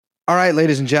All right,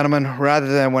 ladies and gentlemen, rather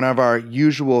than one of our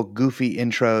usual goofy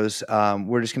intros,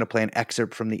 we're just going to play an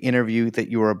excerpt from the interview that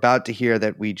you were about to hear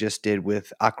that we just did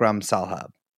with Akram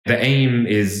Salhab. The aim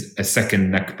is a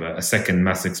second Nakba, a second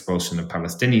mass expulsion of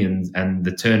Palestinians, and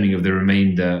the turning of the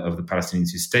remainder of the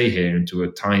Palestinians who stay here into a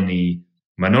tiny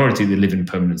minority that live in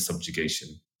permanent subjugation.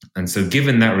 And so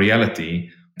given that reality,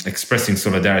 expressing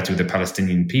solidarity with the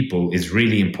Palestinian people is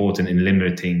really important in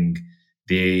limiting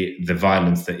the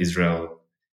violence that Israel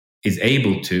is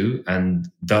able to and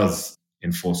does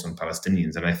enforce on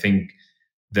Palestinians. And I think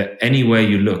that anywhere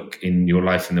you look in your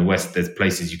life in the West, there's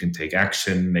places you can take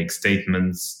action, make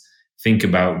statements, think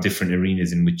about different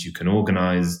arenas in which you can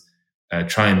organize,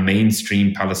 try and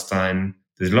mainstream Palestine.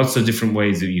 There's lots of different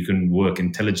ways that you can work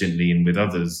intelligently and with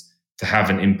others to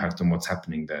have an impact on what's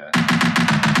happening there.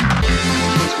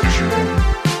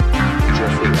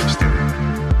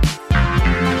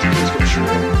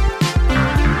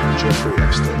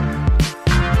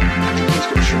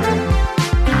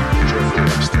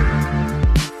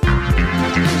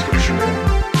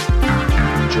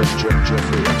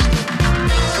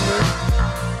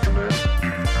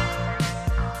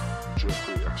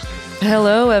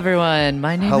 Hello, everyone.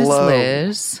 My name is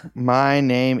Liz. My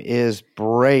name is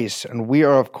Brace, and we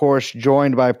are, of course,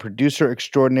 joined by producer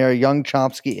extraordinaire Young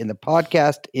Chomsky, and the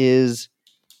podcast is...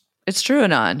 It's True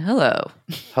Anon. Hello.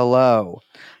 Hello.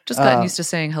 Just gotten used to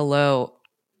saying hello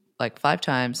like 5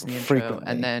 times in the intro,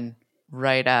 frequently. and then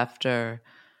right after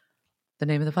the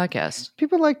name of the podcast.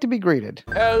 People like to be greeted.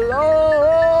 Hello!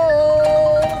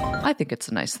 I think it's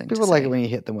a nice thing People to like say. it when you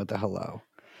hit them with a hello.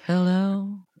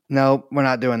 Hello? No, we're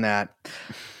not doing that.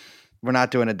 We're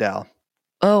not doing Adele.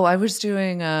 Oh, I was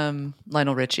doing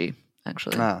Lionel Richie,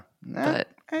 actually. But But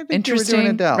I think interesting, you were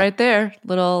doing Adele. right there.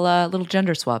 Little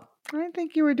gender swap. I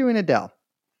think you were doing Adele.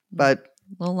 But,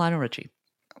 Little Lionel Richie.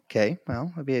 okay, well,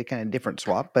 it'd be a kind of different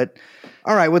swap. But,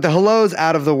 all right, with the hellos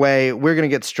out of the way, we're going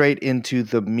to get straight into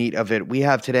the meat of it. We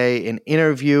have today an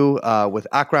interview with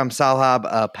Akram Salhab,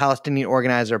 a Palestinian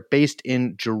organizer based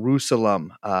in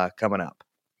Jerusalem, coming up.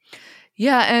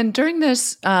 Yeah, and during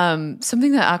this,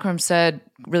 something that Akram said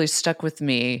really stuck with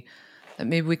me, that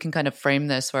maybe we can kind of frame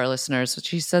this for our listeners, which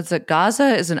he says that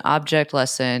Gaza is an object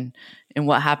lesson in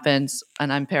what happens,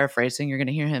 and I'm paraphrasing, you're going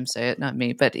to hear him say it, not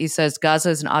me, but he says Gaza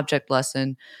is an object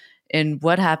lesson in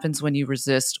what happens when you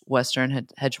resist Western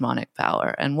hegemonic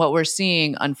power. And what we're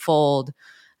seeing unfold,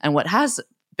 and what has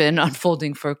been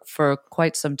unfolding for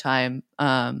quite some time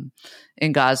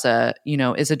in Gaza,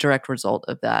 is a direct result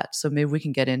of that. So maybe we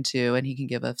can get into, and he can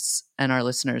give us and our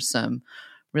listeners some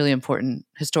really important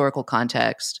historical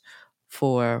context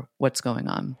for what's going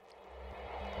on.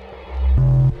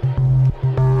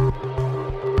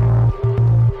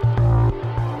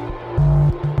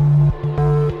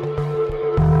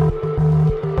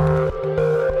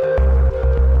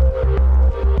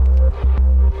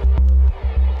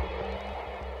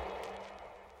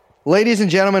 Ladies and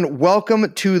gentlemen,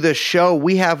 welcome to the show.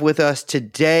 We have with us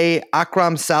today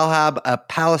Akram Salhab, a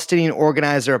Palestinian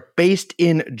organizer based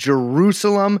in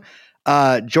Jerusalem,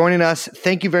 joining us.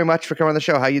 Thank you very much for coming on the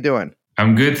show. How you doing?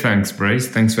 I'm good, thanks, Brace.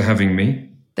 Thanks for having me.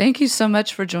 Thank you so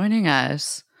much for joining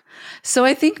us. So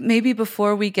I think maybe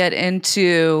before we get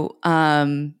into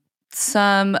get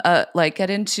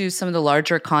into some of the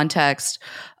larger context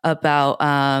about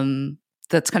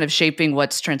that's kind of shaping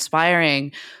what's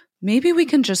transpiring, maybe we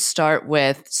can just start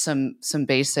with some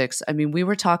basics. I mean, we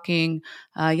were talking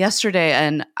yesterday,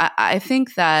 and I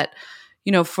think that,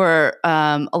 for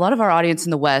a lot of our audience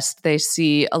in the West, they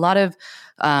see a lot of,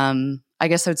 I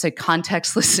guess I would say,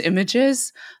 contextless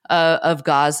images of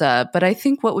Gaza. But I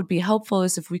think what would be helpful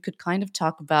is if we could kind of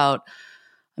talk about,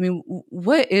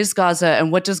 what is Gaza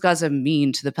and what does Gaza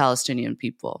mean to the Palestinian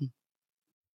people?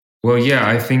 Well, yeah,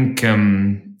 I think,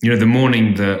 the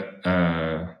morning that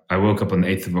I woke up on the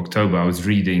 8th of October, I was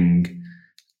reading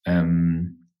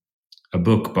a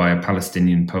book by a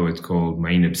Palestinian poet called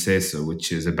Ma'in Bsesa,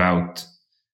 which is about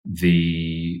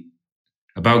Gaza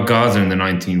in the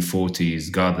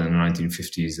 1940s, Gaza in the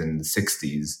 1950s and the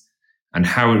 60s, and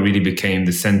how it really became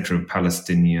the center of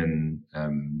Palestinian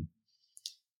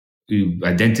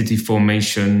identity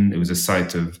formation. It was a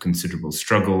site of considerable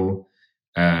struggle,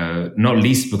 not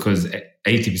least because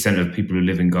 80% of people who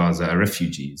live in Gaza are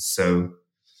refugees. So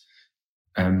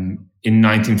in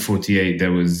 1948,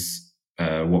 there was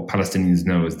what Palestinians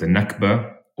know as the Nakba,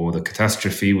 or the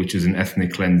catastrophe, which was an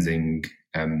ethnic cleansing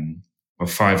of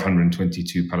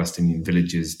 522 Palestinian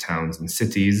villages, towns, and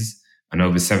cities, and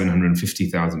over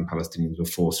 750,000 Palestinians were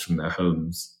forced from their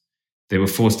homes. They were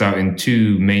forced out in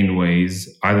 2 main ways.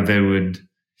 Either they would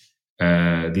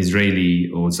the Israeli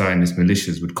or Zionist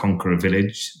militias would conquer a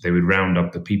village. They would round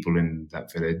up the people in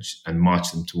that village and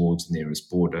march them towards the nearest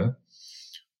border.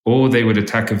 Or they would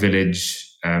attack a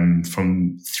village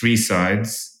from three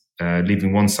sides,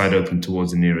 leaving one side open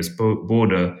towards the nearest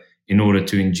border in order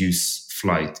to induce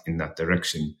flight in that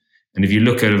direction. And if you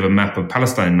look at a map of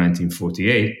Palestine in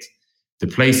 1948, the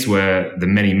place where the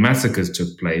many massacres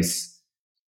took place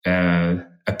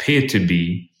appeared to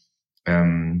be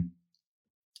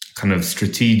kind of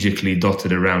strategically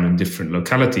dotted around in different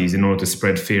localities in order to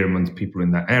spread fear amongst people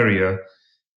in that area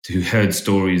who heard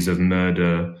stories of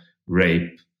murder,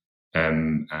 rape,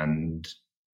 and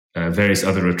various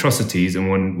other atrocities. And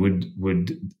one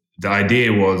would the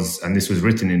idea was, and this was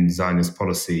written in Zionist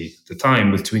policy at the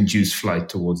time, was to induce flight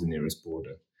towards the nearest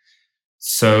border.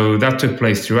 So that took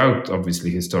place throughout, obviously,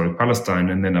 historic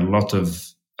Palestine, and then a lot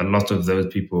of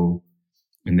those people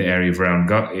in the area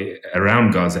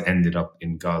around Gaza ended up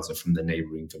in Gaza from the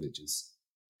neighboring villages.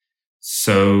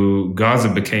 So Gaza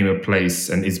became a place,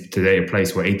 and is today a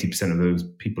place where 80% of those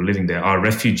people living there are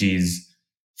refugees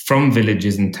from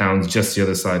villages and towns just the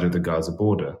other side of the Gaza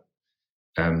border.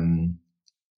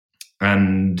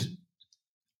 And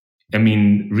I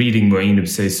mean, reading Moeen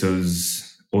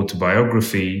Abseso's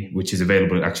autobiography, which is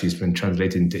available, actually it's been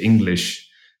translated into English,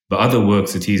 but other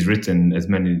works that he's written, as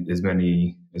well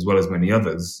as many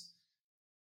others,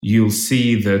 you'll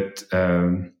see that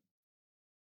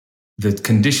the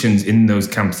conditions in those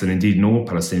camps, and indeed in all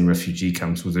Palestinian refugee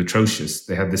camps, was atrocious.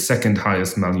 They had the second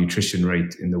highest malnutrition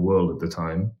rate in the world at the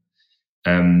time.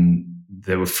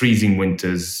 There were freezing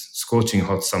winters, scorching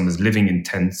hot summers, living in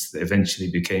tents that eventually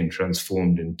became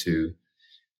transformed into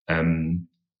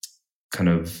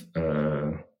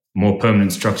more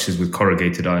permanent structures with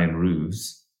corrugated iron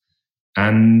roofs.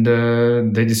 And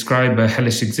they describe a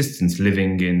hellish existence,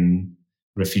 living in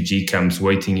refugee camps,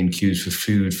 waiting in queues for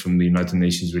food from the United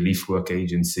Nations Relief Work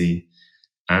Agency,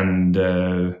 and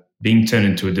being turned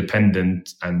into a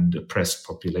dependent and oppressed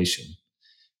population.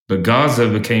 But Gaza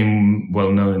became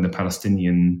well known in the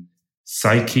Palestinian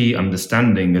psyche,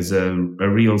 understanding, as a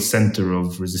real center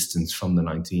of resistance from the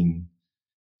early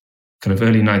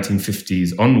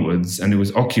 1950s onwards, and it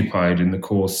was occupied in the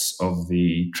course of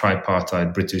the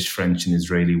tripartite British, French, and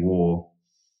Israeli war.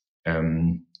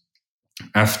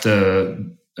 After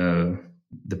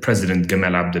the president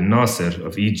Gamal Abdel Nasser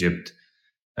of Egypt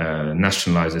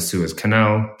nationalized the Suez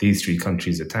Canal, these three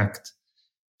countries attacked,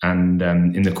 and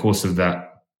in the course of that,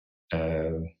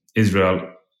 Israel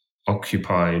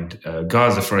occupied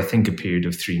Gaza for, I think, a period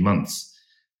of 3 months.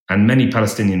 And many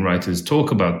Palestinian writers talk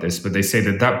about this, but they say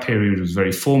that that period was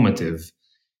very formative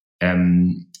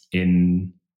in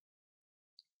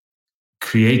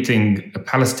creating a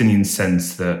Palestinian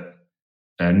sense that,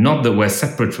 not that we're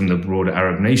separate from the broader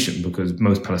Arab nation, because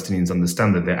most Palestinians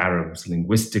understand that they're Arabs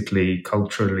linguistically,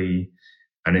 culturally,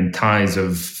 and in ties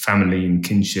of family and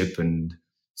kinship and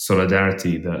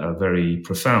solidarity that are very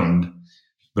profound,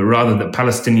 but rather that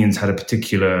Palestinians had a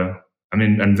particular,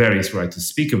 and various writers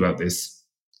speak about this,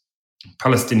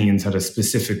 Palestinians had a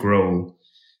specific role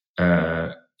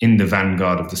in the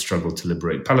vanguard of the struggle to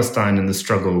liberate Palestine, and the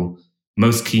struggle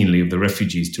most keenly of the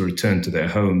refugees to return to their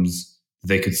homes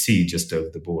they could see just over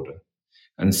the border.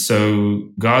 And so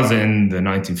Gaza in the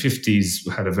 1950s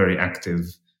had a very active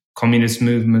communist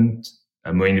movement.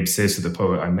 Moeen Abseso, the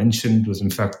poet I mentioned, was in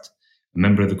fact a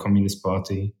member of the Communist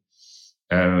Party.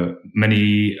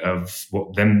 Many of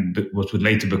what would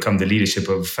later become the leadership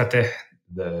of Fatah,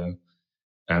 the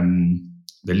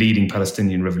leading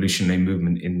Palestinian revolutionary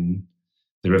movement in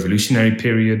the revolutionary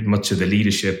period, much of the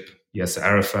leadership, Yasser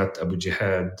Arafat, Abu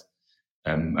Jihad,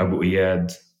 Abu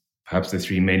Iyad, perhaps the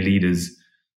three main leaders,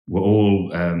 were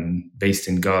all based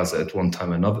in Gaza at one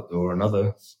time or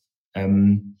another.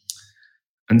 And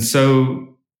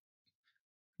so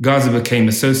Gaza became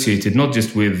associated not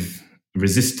just with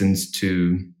resistance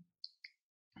to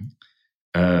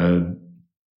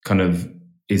kind of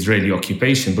Israeli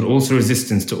occupation, but also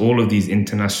resistance to all of these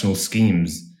international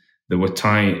schemes that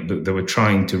were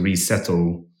trying to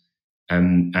resettle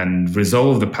and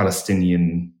resolve the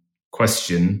Palestinian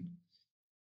question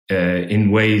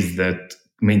in ways that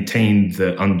maintained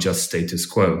the unjust status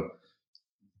quo.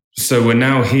 So we're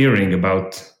now hearing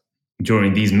about,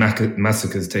 during these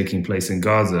massacres taking place in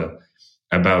Gaza,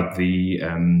 about the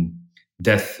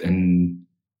death and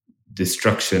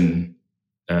destruction,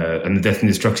 and the death and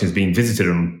destruction is being visited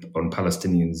on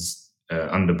Palestinians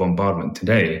under bombardment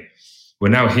today. We're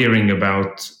now hearing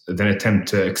about an attempt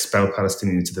to expel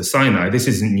Palestinians to the Sinai. This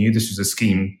isn't new. This was a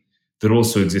scheme that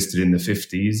also existed in the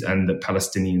 50s and that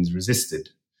Palestinians resisted.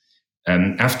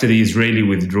 After the Israeli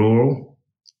withdrawal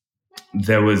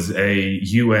there was a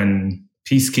UN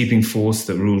peacekeeping force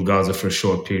that ruled Gaza for a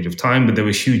short period of time, but there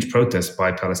were huge protests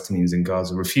by Palestinians in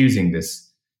Gaza refusing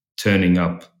this, turning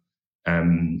up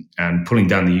and pulling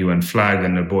down the UN flag,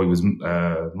 and a boy was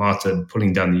martyred,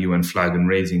 pulling down the UN flag and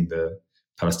raising the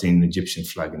Palestinian Egyptian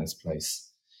flag in its place.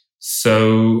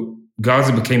 So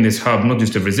Gaza became this hub, not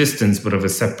just of resistance, but of a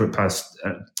separate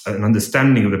an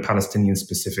understanding of the Palestinian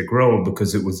specific role,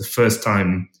 because it was the first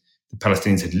time the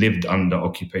Palestinians had lived under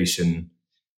occupation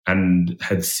and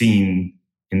had seen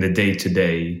in the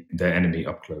day-to-day their enemy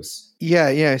up close.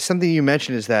 Yeah. Something you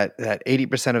mentioned is that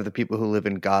 80% of the people who live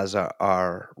in Gaza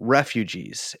are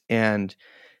refugees. And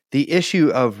the issue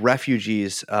of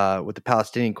refugees with the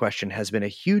Palestinian question has been a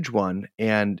huge one.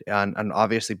 And on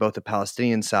obviously both the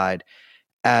Palestinian side,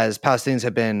 as Palestinians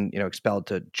have been expelled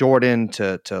to Jordan,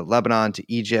 to Lebanon,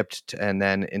 to Egypt, and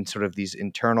then in sort of these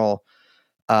internal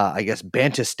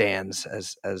Bantustans,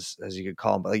 as you could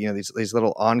call them, but these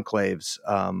little enclaves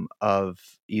of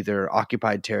either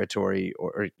occupied territory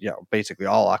or basically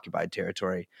all occupied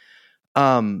territory.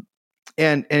 And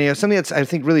something that's I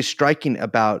think really striking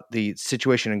about the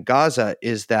situation in Gaza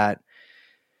is that,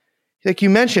 like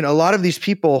you mentioned, a lot of these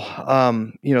people,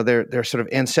 their sort of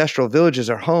ancestral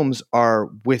villages or homes are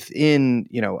within,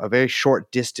 a very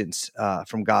short distance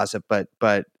from Gaza, but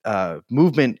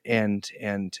movement and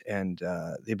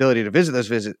the ability to visit those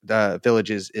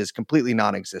villages is completely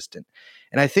non-existent.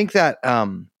 And I think that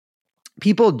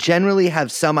people generally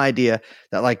have some idea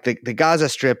that like the Gaza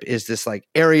Strip is this like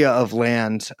area of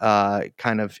land,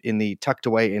 kind of tucked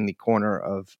away in the corner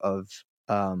of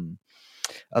the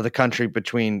country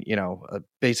between,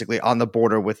 basically on the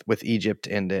border with Egypt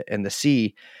and the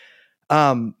sea.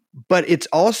 But it's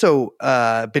also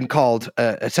been called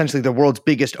essentially the world's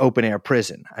biggest open air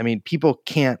prison. I mean, people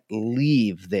can't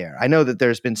leave there. I know that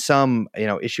there's been some,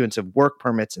 issuance of work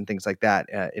permits and things like that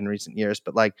in recent years.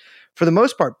 But like for the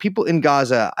most part, people in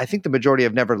Gaza, I think the majority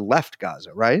have never left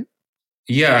Gaza, right?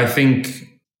 Yeah, I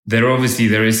think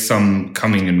there is some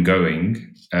coming and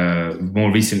going.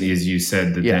 More recently, as you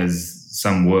said, that there's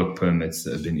some work permits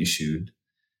that have been issued.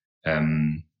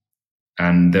 And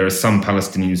there are some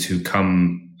Palestinians who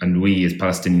come, and we as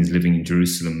Palestinians living in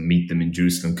Jerusalem meet them in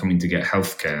Jerusalem, coming to get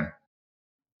healthcare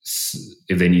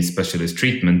if they need specialist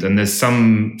treatment. And there's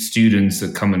some students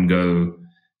that come and go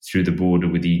through the border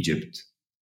with Egypt.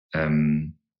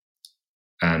 And,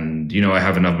 I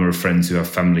have a number of friends who have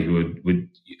family who would,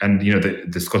 and,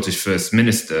 the Scottish First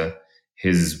Minister,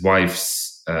 his wife's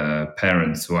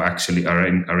parents who are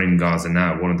in Gaza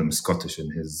now. One of them is Scottish,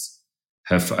 and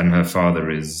her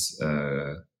father is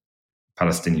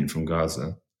Palestinian from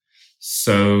Gaza.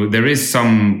 So there is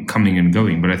some coming and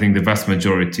going, but I think the vast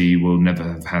majority will never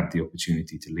have had the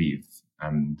opportunity to leave,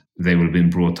 and they will have been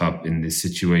brought up in this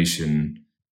situation,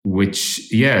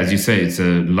 which, as you say, it's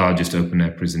the largest open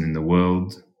air prison in the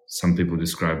world. Some people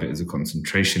describe it as a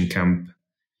concentration camp.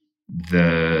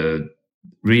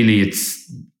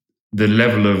 It's the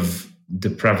level of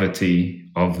depravity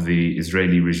of the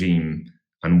Israeli regime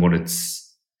and what it's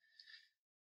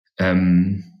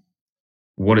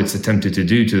attempted to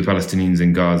do to the Palestinians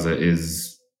in Gaza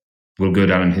will go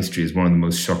down in history as one of the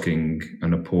most shocking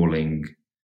and appalling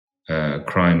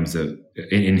crimes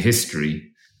in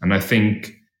history. And I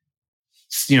think,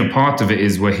 part of it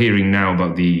is we're hearing now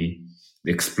about the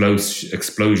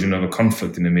explosion of a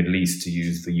conflict in the Middle East, to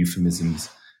use the euphemisms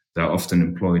that are often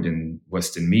employed in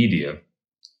Western media.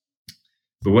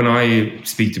 But when I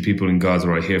speak to people in Gaza,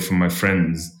 or I hear from my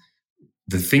friends,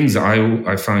 the things that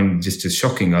I find just as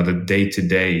shocking are the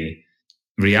day-to-day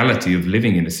reality of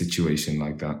living in a situation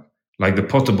like that. Like the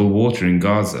potable water in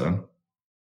Gaza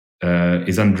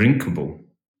is undrinkable.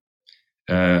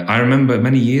 I remember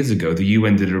many years ago, the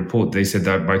UN did a report. They said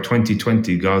that by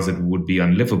 2020, Gaza would be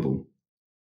unlivable.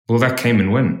 Well, that came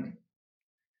and went.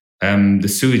 The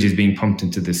sewage is being pumped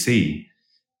into the sea.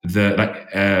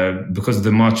 Because of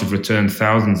the March of Return,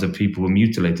 thousands of people were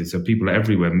mutilated. So people are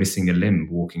everywhere missing a limb,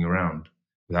 walking around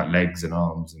without legs and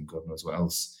arms and God knows what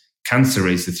else. Cancer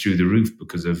rates are through the roof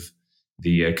because of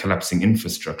the collapsing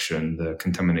infrastructure and the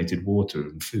contaminated water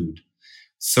and food.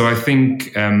 So I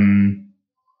think the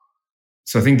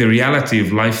reality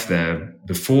of life there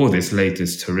before this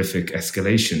latest horrific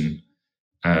escalation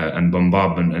and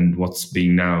bombardment and what's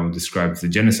being now described as a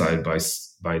genocide by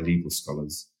legal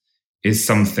scholars is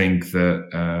something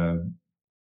that,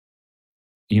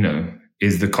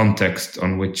 is the context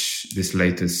on which this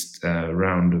latest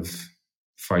round of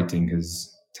fighting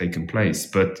has taken place.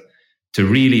 But to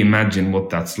really imagine what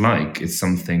that's like is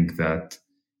something that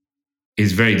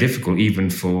is very difficult, even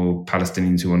for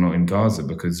Palestinians who are not in Gaza,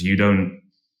 because you don't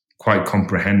quite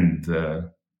comprehend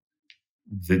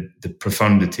the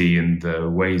profundity and the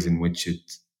ways in which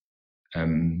it,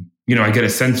 I get a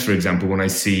sense, for example, when I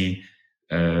see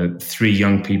 3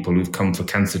 young people who've come for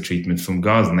cancer treatment from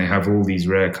Gaza, and they have all these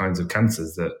rare kinds of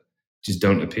cancers that just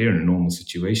don't appear in normal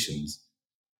situations.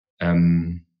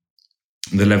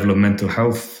 The level of mental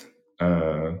health,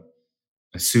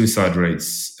 suicide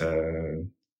rates,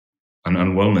 and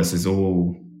unwellness is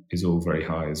all very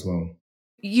high as well.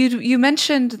 You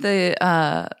mentioned the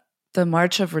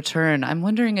March of Return. I'm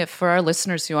wondering if, for our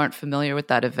listeners who aren't familiar with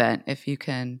that event, if you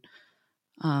can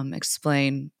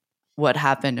explain what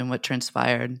happened and what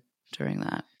transpired during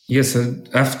that. Yes, so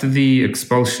after the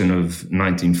expulsion of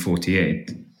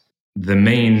 1948, the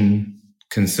main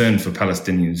concern for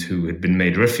Palestinians who had been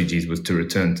made refugees was to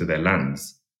return to their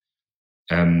lands.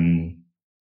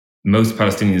 Most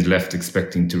Palestinians left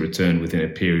expecting to return within a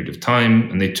period of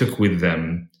time, and they took with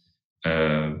them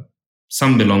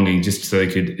some belongings just so they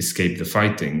could escape the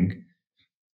fighting,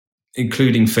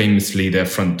 including famously their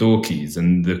front door keys.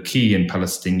 And the key in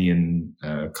Palestinian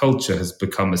culture has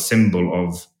become a symbol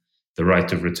of the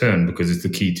right of return because it's the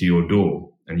key to your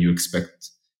door, and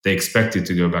they expect it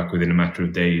to go back within a matter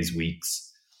of days,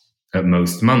 weeks, at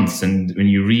most months. And when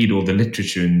you read all the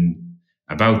literature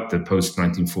about the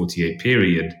post-1948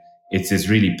 period, it's this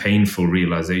really painful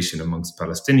realization amongst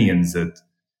Palestinians that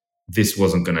this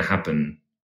wasn't going to happen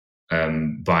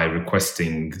by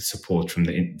requesting support from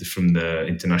the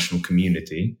international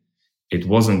community. It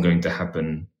wasn't going to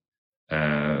happen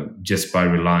just by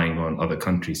relying on other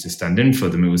countries to stand in for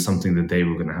them. It was something that they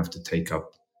were going to have to take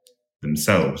up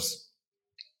themselves.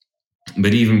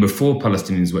 But even before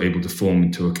Palestinians were able to form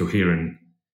into a coherent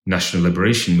national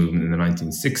liberation movement in the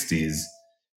 1960s,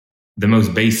 the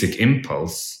most basic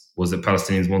impulse was that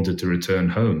Palestinians wanted to return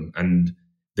home, and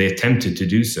they attempted to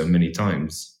do so many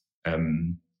times,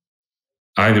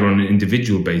 either on an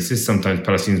individual basis. Sometimes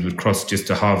Palestinians would cross just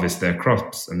to harvest their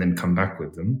crops and then come back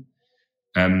with them.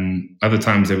 Other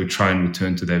times they would try and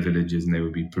return to their villages, and they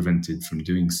would be prevented from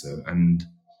doing so. And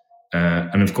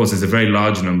of course, there's a very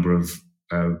large number of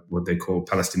what they call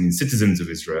Palestinian citizens of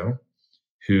Israel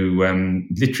who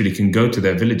literally can go to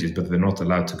their villages, but they're not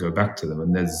allowed to go back to them.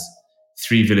 And there's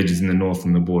 3 villages in the north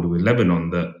on the border with Lebanon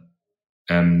that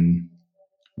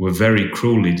were very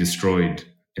cruelly destroyed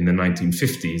in the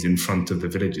 1950s in front of the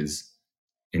villagers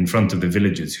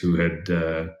who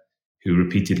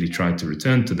repeatedly tried to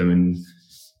return to them. And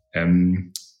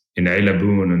in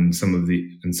Eilabun and some of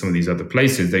these other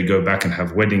places, they go back and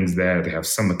have weddings there. They have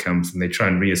summer camps, and they try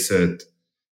and reassert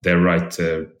their right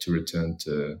to return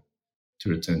to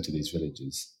these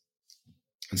villages.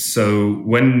 So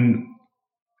when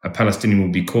a Palestinian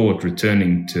would be caught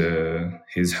returning to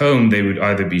his home, they would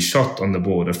either be shot on the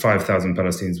border. 5,000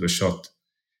 Palestinians were shot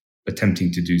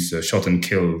attempting to do so, shot and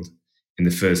killed in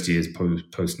the first years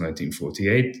post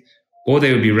 1948, or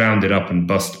they would be rounded up and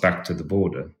bussed back to the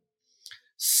border.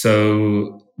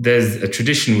 So there's a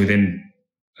tradition within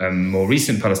more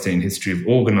recent Palestinian history of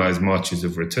organized marches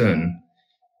of return,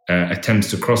 attempts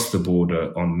to cross the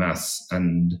border en masse.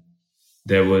 And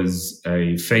there was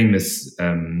a famous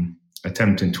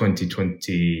attempt in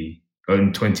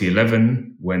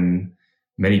 2011 when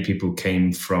many people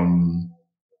came from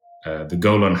the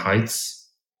Golan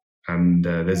Heights, and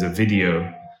there's a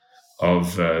video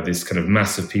of this kind of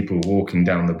mass of people walking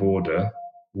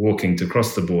to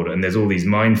cross the border, and there's all these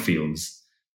minefields,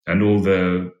 and all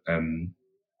the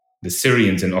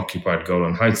Syrians in occupied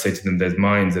Golan Heights say to them, there's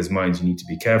mines, you need to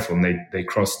be careful, and they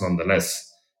cross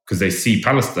nonetheless because they see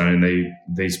Palestine and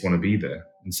they just want to be there.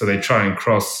 And so they try and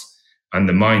cross, and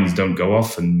the mines don't go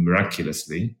off, and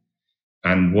miraculously.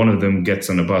 And one of them gets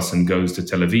on a bus and goes to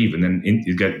Tel Aviv, and then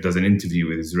does an interview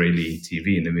with Israeli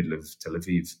TV in the middle of Tel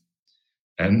Aviv.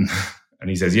 And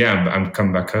he says, "Yeah, I'm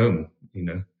come back home,"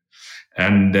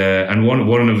 And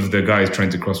one of the guys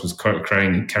trying to cross was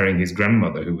carrying his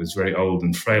grandmother, who was very old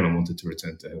and frail and wanted to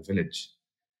return to her village.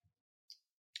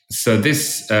 So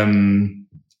these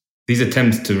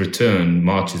attempts to return,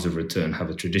 marches of return, have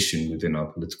a tradition within our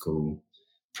political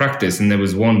practice. And there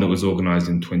was one that was organized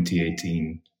in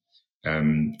 2018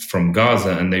 from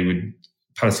Gaza, and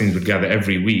Palestinians would gather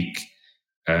every week.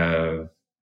 I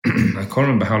can't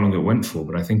remember how long it went for,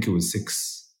 but I think it was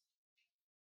 6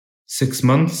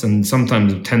 months, and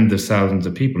sometimes tens of thousands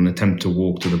of people, in an attempt to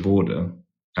walk to the border.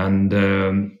 And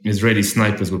Israeli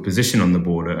snipers were positioned on the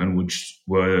border and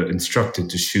were instructed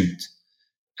to shoot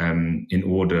in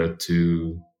order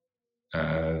to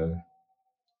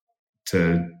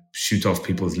shoot off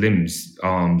people's limbs,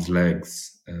 arms,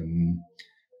 legs.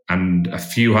 And a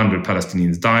few hundred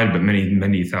Palestinians died, but many,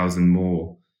 many thousand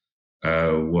more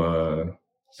were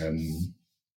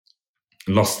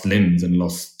lost limbs and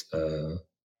lost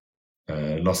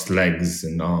legs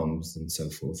and arms and so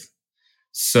forth.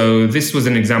 So this was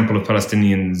an example of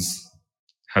Palestinians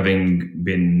having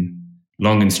been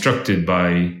long instructed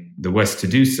by the West to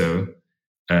do so,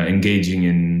 engaging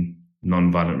in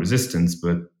nonviolent resistance,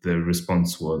 but the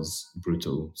response was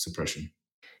brutal suppression.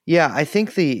 Yeah, I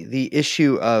think the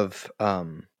issue of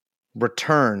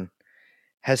return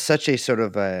has such a sort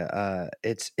of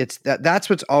that's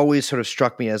what's always sort of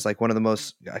struck me as like one of the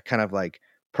most kind of like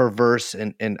perverse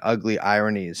and ugly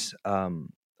ironies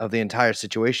of the entire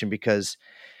situation, because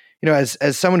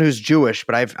as someone who's Jewish,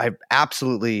 but I've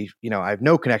absolutely, I have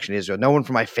no connection to Israel. No one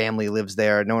from my family lives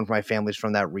there. No one from my family's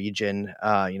from that region.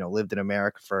 Lived in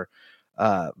America for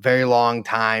a very long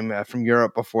time, from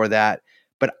Europe before that.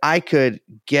 But I could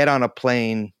get on a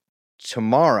plane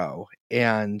tomorrow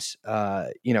and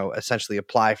essentially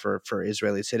apply for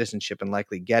Israeli citizenship and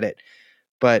likely get it.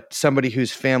 But somebody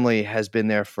whose family has been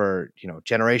there for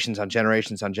generations on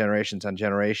generations on generations on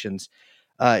generations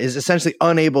is essentially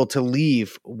unable to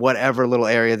leave whatever little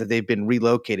area that they've been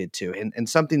relocated to, and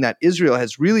something that Israel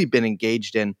has really been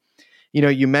engaged in.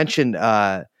 You mentioned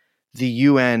the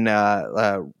UN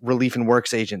Relief and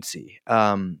Works Agency,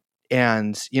 and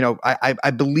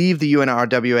I believe the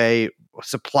UNRWA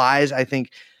supplies, I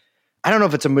think, I don't know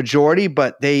if it's a majority,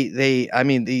 but the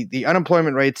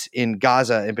unemployment rates in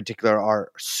Gaza in particular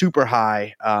are super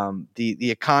high.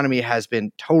 The economy has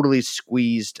been totally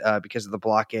squeezed because of the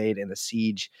blockade and the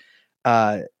siege,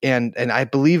 and I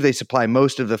believe they supply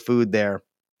most of the food there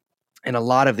and a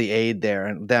lot of the aid there,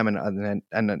 and them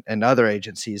and other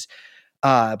agencies.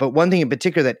 But one thing in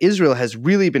particular that Israel has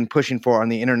really been pushing for on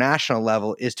the international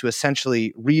level is to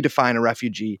essentially redefine a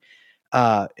refugee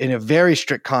in a very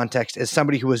strict context as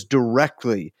somebody who was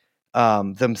directly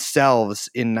themselves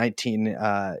in the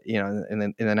 1940s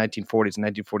and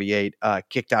 1948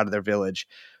 kicked out of their village,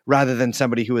 rather than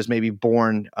somebody who was maybe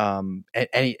born at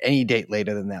any date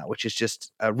later than that, which is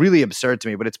just really absurd to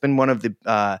me. But it's been one of the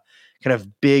kind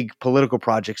of big political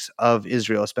projects of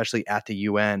Israel, especially at the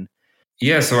UN.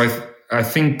 Yeah, so I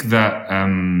think that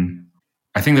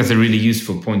that's a really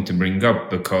useful point to bring up,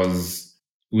 because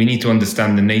we need to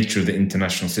understand the nature of the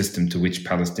international system to which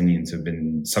Palestinians have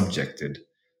been subjected.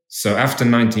 So after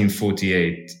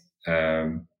 1948,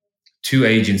 two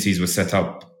agencies were set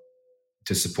up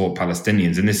to support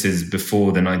Palestinians, and this is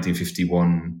before the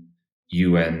 1951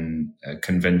 UN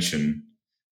Convention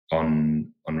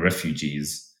on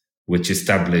refugees, which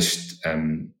established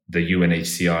the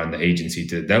UNHCR and the agency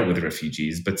that dealt with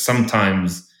refugees. But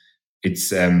sometimes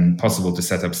it's possible to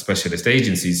set up specialist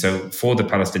agencies. So for the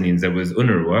Palestinians, there was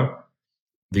UNRWA,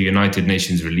 the United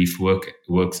Nations Relief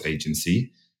Works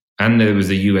Agency, and there was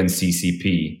the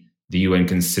UNCCP, the UN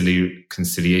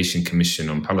Conciliation Commission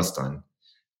on Palestine.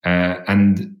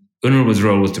 And UNRWA's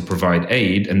role was to provide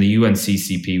aid, and the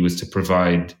UNCCP was to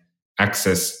provide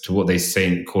access to what they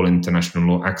call international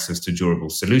law, access to durable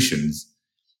solutions.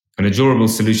 And a durable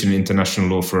solution in international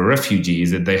law for a refugee is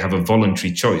that they have a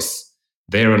voluntary choice.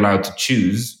 They are allowed to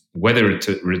choose whether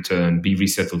to return, be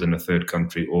resettled in a third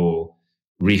country, or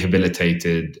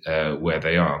rehabilitated where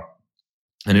they are.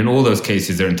 And in all those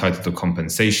cases, they're entitled to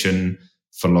compensation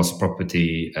for lost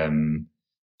property,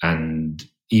 and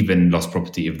even lost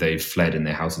property if they've fled and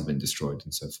their house has been destroyed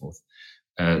and so forth.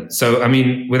 So,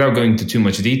 without going into too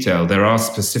much detail, there are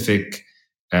specific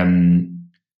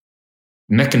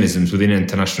mechanisms within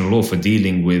international law for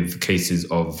dealing with cases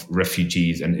of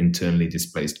refugees and internally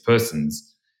displaced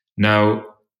persons. Now,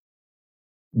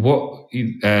 what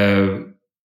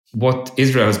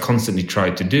Israel has constantly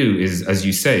tried to do is, as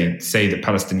you say that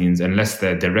Palestinians, unless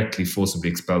they're directly forcibly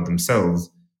expelled themselves,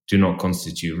 do not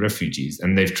constitute refugees.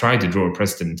 And they've tried to draw a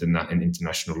precedent in that in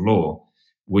international law,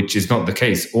 which is not the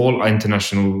case. All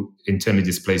internally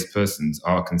displaced persons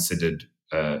are considered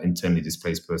internally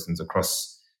displaced persons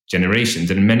across generations.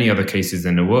 And in many other cases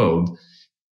in the world,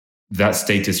 that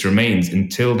status remains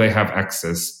until they have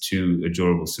access to a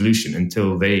durable solution,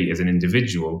 until they, as an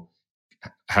individual,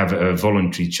 have a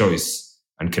voluntary choice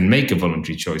and can make a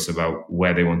voluntary choice about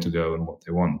where they want to go and what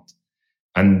they want.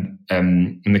 And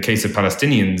in the case of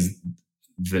Palestinians,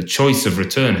 the choice of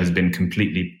return has been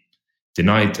completely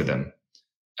denied to them.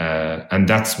 And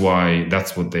that's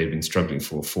what they've been struggling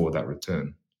for that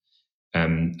return.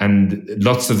 And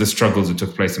lots of the struggles that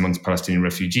took place amongst Palestinian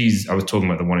refugees, I was talking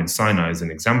about the one in Sinai as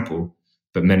an example,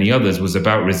 but many others, was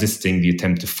about resisting the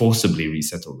attempt to forcibly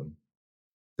resettle them.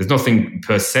 There's nothing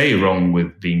per se wrong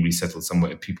with being resettled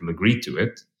somewhere if people agree to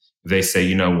it. If they say,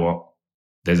 you know what,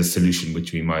 there's a solution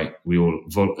which we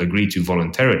all agree to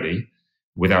voluntarily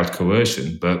without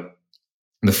coercion. But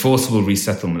the forcible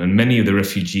resettlement and many of the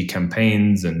refugee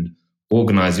campaigns and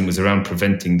organizing was around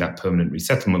preventing that permanent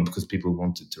resettlement because people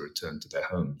wanted to return to their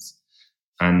homes.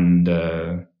 And,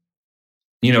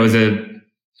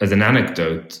 as an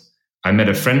anecdote, I met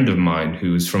a friend of mine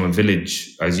who was from a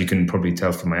village. As you can probably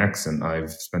tell from my accent,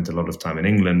 I've spent a lot of time in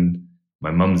England. My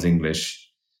mum's English.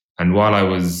 And while I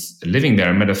was living there,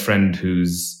 I met a friend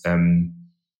whose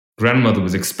grandmother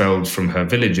was expelled from her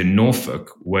village in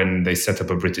Norfolk when they set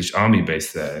up a British army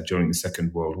base there during the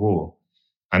Second World War.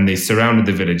 And they surrounded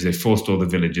the village. They forced all the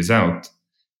villagers out,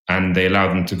 and they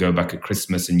allowed them to go back at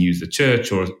Christmas and use the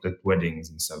church or at weddings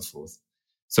and so forth.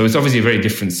 So it's obviously a very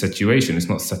different situation. It's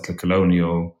not settler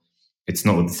colonial. It's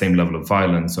not with the same level of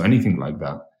violence or anything like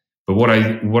that. But what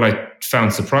I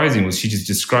found surprising was she just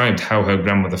described how her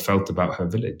grandmother felt about her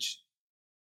village.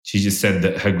 She just said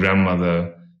that her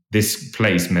grandmother, this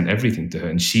place meant everything to her,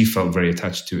 and she felt very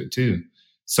attached to it too.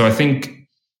 So I think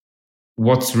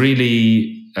what's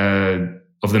really,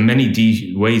 of the many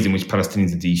ways in which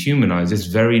Palestinians are dehumanized, this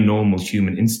very normal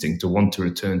human instinct to want to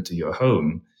return to your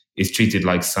home is treated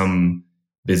like some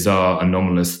bizarre,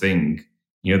 anomalous thing.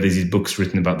 There's these books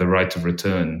written about the right of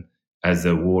return as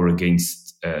a war against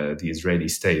the Israeli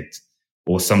state,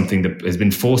 or something that has been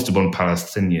forced upon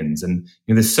Palestinians. And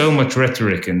there's so much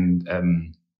rhetoric and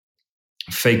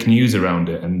fake news around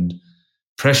it and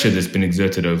pressure that's been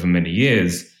exerted over many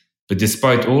years. But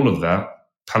despite all of that,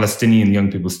 Palestinian young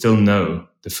people still know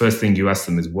the first thing you ask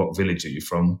them is, what village are you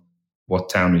from? What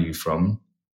town are you from?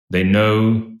 They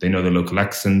know the local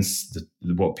accents,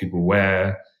 what people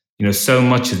wear. So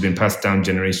much has been passed down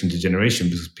generation to generation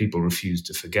because people refuse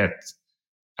to forget.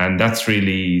 And that's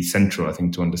really central, I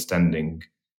think, to understanding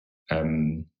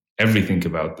everything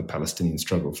about the Palestinian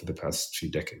struggle for the past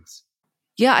few decades.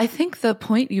 Yeah, I think the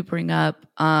point you bring up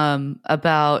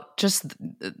about just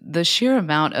the sheer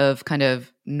amount of kind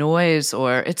of noise,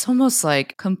 or it's almost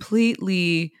like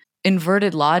completely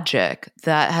inverted logic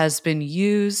that has been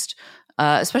used,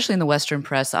 especially in the Western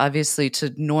press, obviously,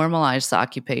 to normalize the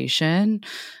occupation.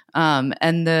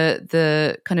 And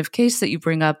the kind of case that you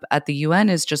bring up at the UN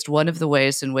is just one of the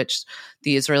ways in which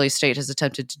the Israeli state has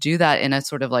attempted to do that in a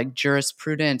sort of like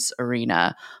jurisprudence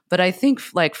arena. But I think,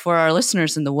 like, for our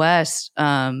listeners in the West,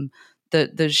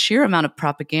 the sheer amount of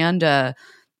propaganda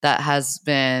that has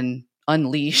been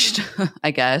unleashed,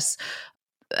 I guess,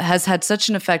 has had such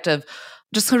an effect of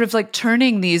just sort of like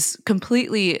turning these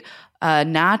completely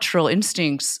natural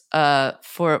instincts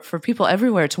for people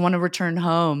everywhere to want to return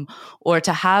home, or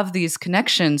to have these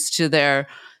connections to their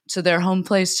home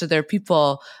place, to their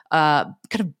people, kind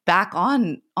of back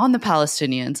on the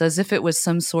Palestinians, as if it was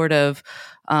some sort of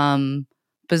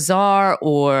bizarre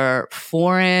or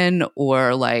foreign,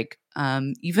 or like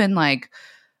even like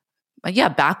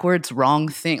backwards wrong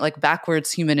thing, like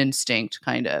backwards human instinct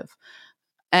kind of.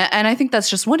 And I think that's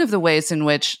just one of the ways in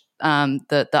which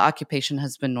the occupation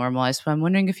has been normalized. But I'm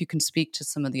wondering if you can speak to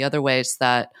some of the other ways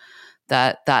that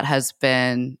has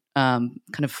been kind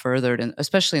of furthered,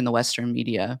 especially in the Western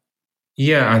media.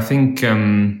 Yeah, I think,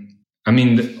 kind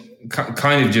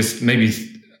of just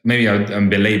maybe I'm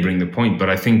belaboring the point, but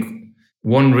I think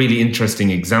one really interesting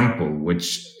example,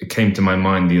 which came to my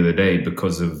mind the other day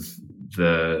because of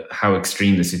how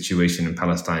extreme the situation in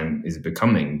Palestine is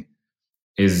becoming,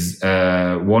 is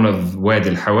one of Wadi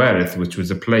al-Hawarith, which was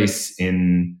a place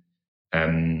in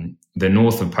the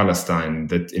north of Palestine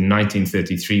that in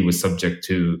 1933 was subject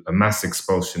to a mass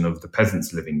expulsion of the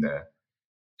peasants living there,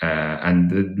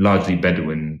 and largely a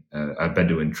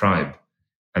Bedouin tribe.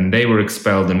 And they were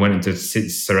expelled and went into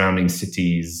surrounding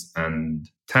cities and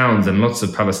towns, and lots of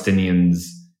Palestinians,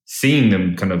 seeing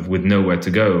them kind of with nowhere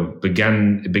to go,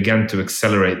 began to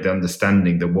accelerate the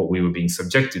understanding that what we were being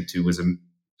subjected to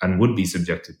and would be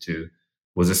subjected to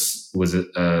was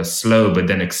a slow but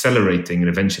then accelerating and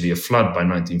eventually a flood by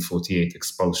 1948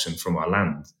 expulsion from our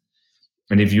land.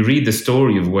 And if you read the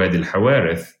story of Wadi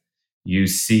al-Hawarith, you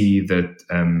see that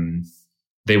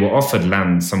they were offered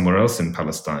land somewhere else in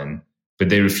Palestine, but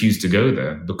they refused to go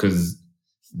there because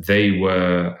they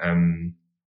were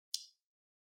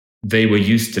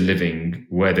used to living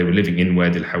where they were living in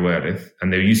Wadi al-Hawarith,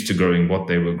 and they were used to growing what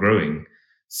they were growing.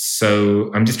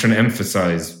 So I'm just trying to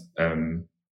emphasize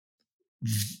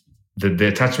the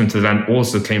attachment to the land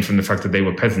also came from the fact that they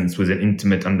were peasants with an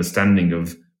intimate understanding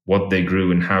of what they grew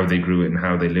and how they grew it and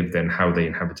how they lived there and how they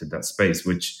inhabited that space,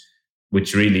 which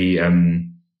really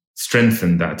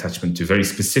strengthened that attachment to very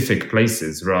specific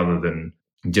places rather than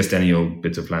just any old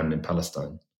bit of land in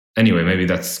Palestine. Anyway, maybe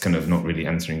that's kind of not really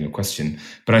answering your question,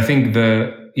 but I think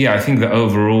the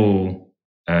overall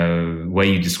way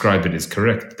you describe it is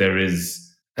correct. There is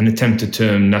an attempt to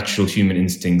turn natural human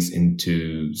instincts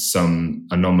into some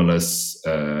anomalous,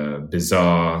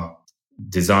 bizarre,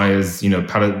 desires,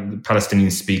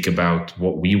 Palestinians speak about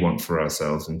what we want for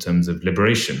ourselves in terms of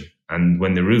liberation. And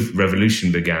when the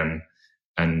revolution began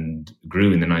and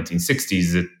grew in the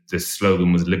 1960s, the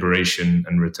slogan was liberation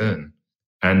and return.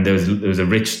 And there was a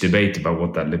rich debate about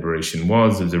what that liberation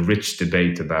was. There was a rich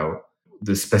debate about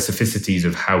the specificities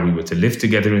of how we were to live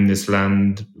together in this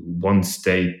land, one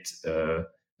state, a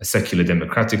secular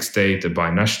democratic state, a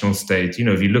binational state.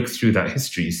 If you look through that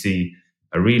history, you see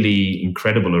a really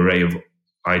incredible array of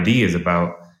ideas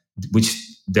about which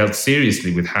dealt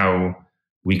seriously with how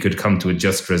we could come to a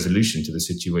just resolution to the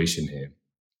situation here.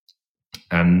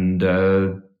 And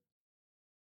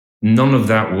none of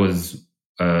that was,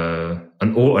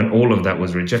 and all of that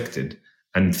was rejected.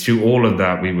 And through all of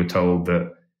that, we were told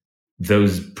that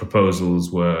those proposals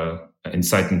were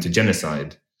inciting to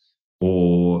genocide,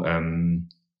 or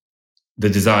the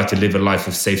desire to live a life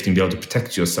of safety and be able to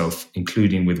protect yourself,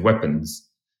 including with weapons,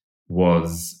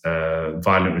 was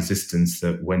violent resistance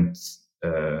that went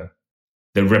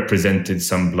that represented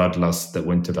some bloodlust that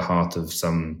went to the heart of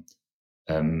some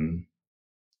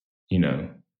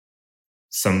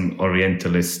some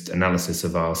Orientalist analysis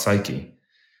of our psyche.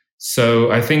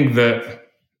 So I think that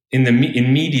in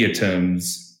media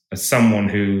terms, as someone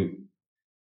who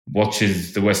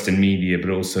watches the Western media but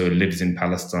also lives in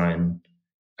Palestine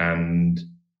and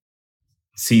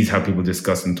sees how people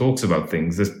discuss and talks about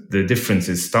things, the difference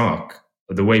is stark.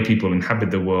 The way people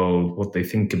inhabit the world, what they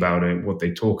think about it, what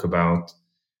they talk about,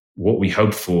 what we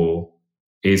hope for,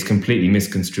 is completely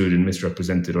misconstrued and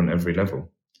misrepresented on every level.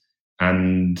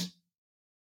 And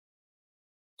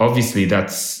obviously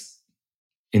that's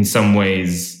in some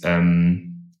ways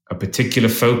a particular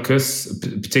focus,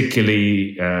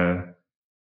 particularly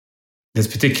there's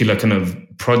particular kind of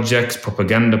projects,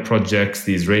 propaganda projects,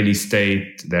 the Israeli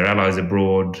state, their allies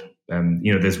abroad.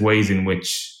 There's ways in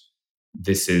which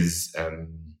this is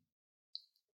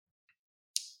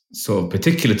sort of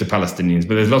particular to Palestinians,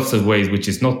 but there's lots of ways which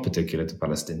is not particular to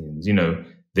Palestinians.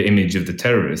 The image of the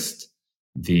terrorist,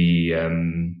 the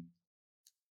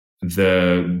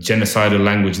genocidal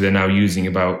language they're now using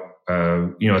about,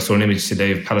 I saw an image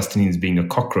today of Palestinians being a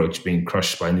cockroach being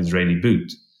crushed by an Israeli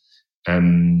boot.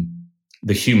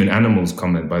 The human animals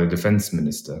comment by the defense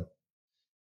minister.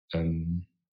 I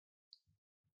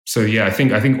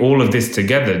think all of this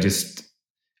together just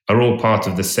are all part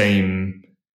of the same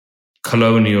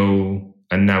colonial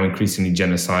and now increasingly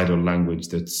genocidal language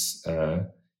that's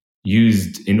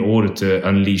used in order to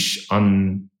unleash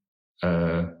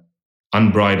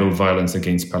unbridled violence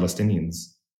against Palestinians.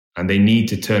 And they need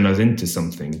to turn us into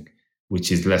something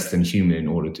which is less than human in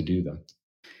order to do that.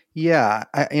 Yeah,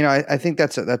 I think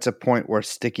that's a point worth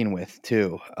sticking with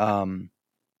too,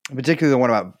 particularly the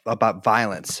one about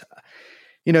violence.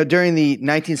 During the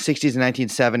 1960s and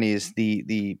 1970s,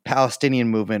 the Palestinian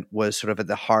movement was sort of at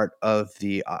the heart of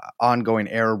the ongoing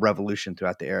Arab revolution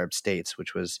throughout the Arab states,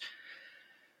 which was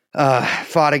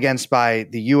fought against by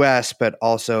the U.S., but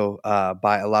also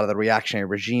by a lot of the reactionary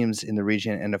regimes in the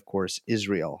region, and of course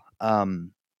Israel.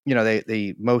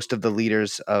 They most of the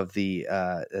leaders of the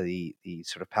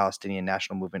sort of Palestinian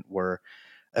national movement were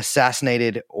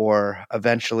assassinated, or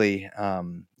eventually,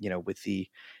 with the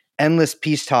endless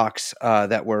peace talks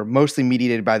that were mostly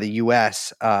mediated by the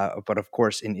U.S., but of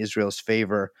course in Israel's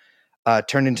favor,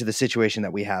 turned into the situation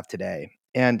that we have today.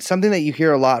 And something that you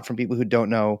hear a lot from people who don't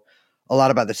know a lot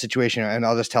about the situation, and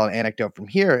I'll just tell an anecdote from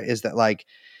here, is that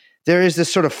there is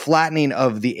this sort of flattening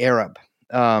of the Arab.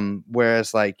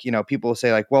 Whereas people will say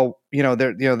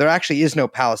there actually is no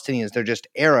Palestinians, they're just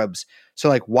Arabs.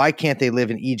 So why can't they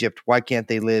live in Egypt? Why can't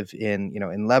they live in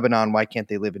Lebanon? Why can't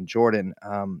they live in Jordan?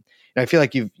 I feel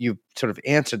like you've sort of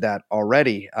answered that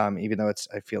already, even though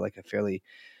I feel like a fairly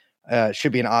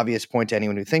should be an obvious point to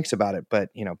anyone who thinks about it, but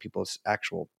people's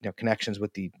actual connections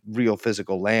with the real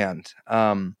physical land.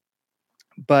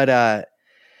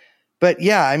 But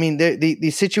yeah, I mean,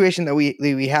 the situation that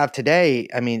we have today,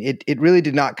 I mean, it really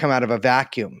did not come out of a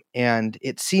vacuum. And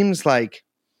it seems like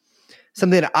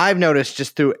something that I've noticed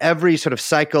just through every sort of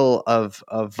cycle of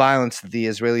violence that the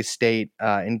Israeli state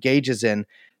engages in.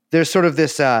 There's sort of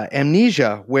this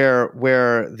amnesia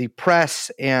where the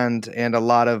press and a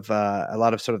lot of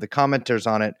sort of the commenters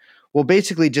on it will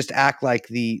basically just act like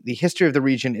the history of the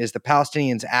region is the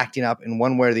Palestinians acting up in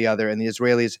one way or the other, and the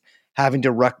Israelis having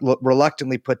to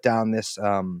reluctantly put down this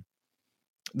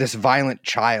this violent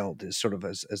child, is sort of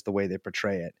as the way they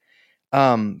portray it.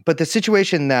 But the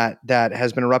situation that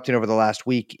has been erupting over the last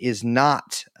week is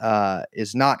not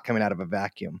coming out of a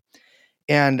vacuum.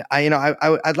 And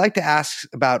I'd like to ask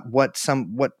about what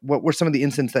were some of the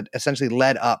incidents that essentially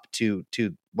led up to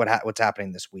what's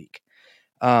happening this week.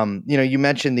 You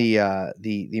mentioned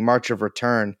the March of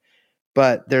Return,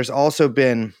 but there's also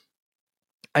been,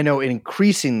 I know, an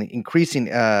increasing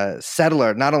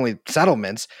settler, not only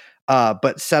settlements,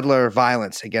 but settler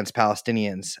violence against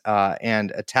Palestinians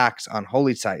and attacks on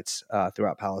holy sites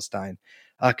throughout Palestine.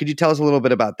 Could you tell us a little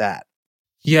bit about that?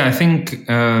 Yeah, I think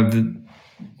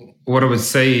what I would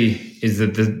say is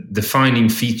that the defining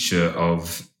feature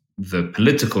of the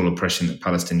political oppression that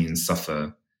Palestinians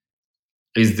suffer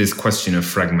is this question of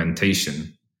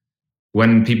fragmentation.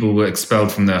 When people were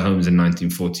expelled from their homes in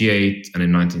 1948 and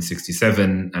in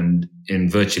 1967, and in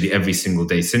virtually every single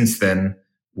day since then,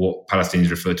 what Palestinians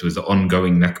refer to as the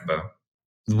ongoing Nakba,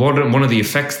 one of the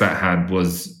effects that had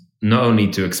was not only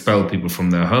to expel people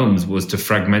from their homes, was to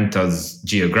fragment us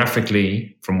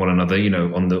geographically from one another,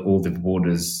 on all the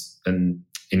borders and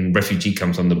in refugee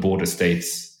camps on the border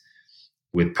states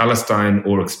with Palestine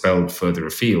or expelled further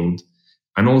afield,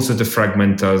 and also to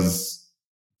fragment us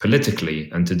politically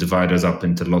and to divide us up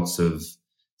into lots of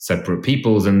separate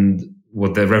peoples. And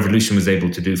what the revolution was able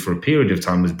to do for a period of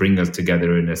time was bring us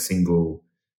together in a single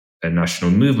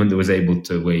national movement that was able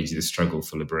to wage the struggle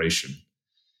for liberation.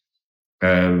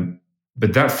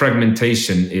 But that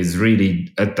fragmentation is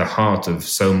really at the heart of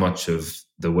so much of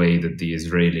the way that the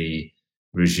Israeli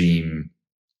regime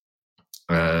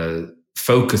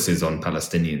focuses on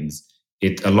Palestinians.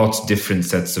 It allots different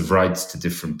sets of rights to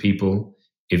different people.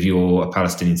 If you're a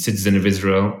Palestinian citizen of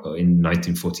Israel in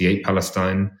 1948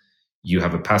 Palestine, you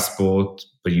have a passport,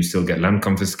 but you still get land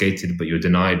confiscated, but you're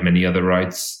denied many other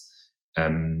rights.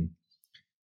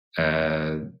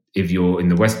 If you're in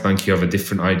the West Bank, you have a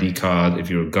different ID card. If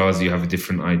you're a Gaza, you have a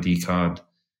different ID card.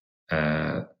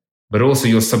 But also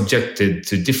you're subjected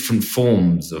to different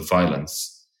forms of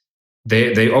violence.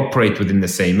 They operate within the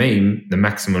same aim, the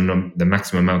maximum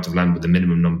amount of land with the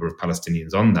minimum number of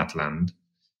Palestinians on that land,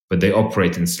 but they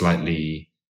operate in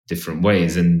slightly different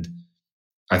ways. And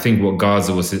I think what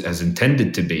Gaza has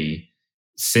intended to be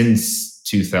since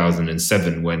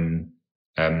 2007, when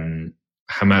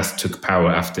Hamas took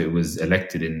power after it was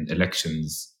elected in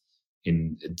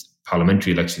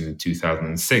parliamentary elections in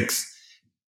 2006,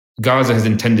 Gaza has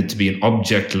intended to be an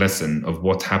object lesson of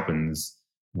what happens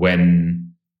when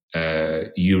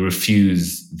you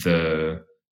refuse the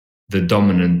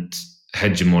dominant,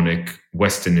 hegemonic,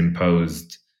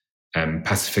 Western-imposed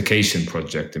pacification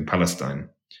project in Palestine.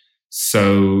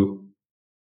 So,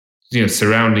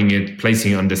 surrounding it,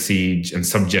 placing it under siege, and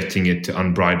subjecting it to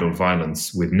unbridled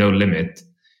violence with no limit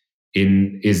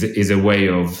is a way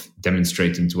of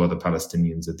demonstrating to other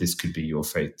Palestinians that this could be your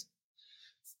fate.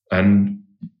 And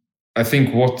I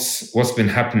think what's been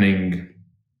happening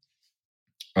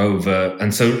so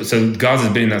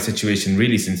Gaza's been in that situation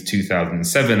really since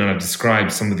 2007, and I've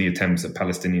described some of the attempts that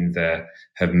Palestinians there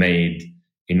have made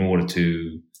in order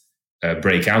to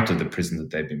break out of the prison that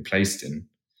they've been placed in.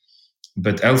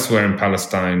 But elsewhere in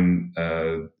Palestine,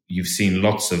 you've seen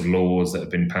lots of laws that have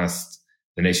been passed.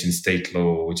 The nation-state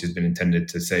law, which has been intended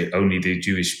to say only the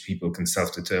Jewish people can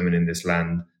self-determine in this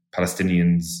land.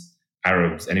 Palestinians,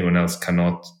 Arabs, anyone else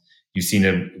cannot. You've seen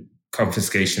a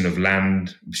confiscation of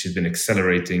land, which has been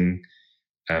accelerating,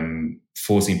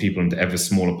 forcing people into ever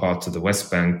smaller parts of the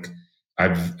West Bank.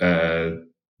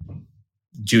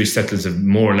 Jewish settlers have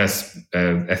more or less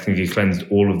ethnically cleansed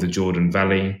all of the Jordan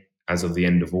Valley as of the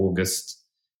end of August.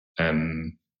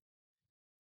 Near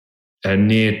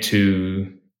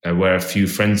to where a few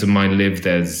friends of mine live,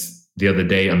 there's the other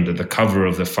day, under the cover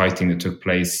of the fighting that took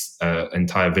place,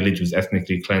 entire village was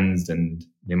ethnically cleansed, and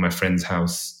near my friend's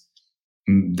house,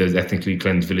 those ethnically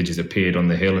cleansed villages appeared on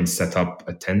the hill and set up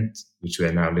a tent, which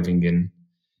we're now living in.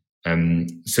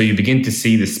 So you begin to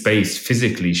see the space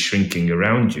physically shrinking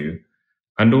around you.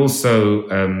 And also,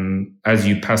 as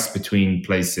you pass between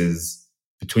places,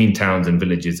 between towns and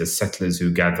villages, as settlers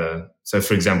who gather. So,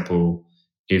 for example,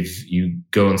 if you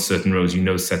go on certain roads,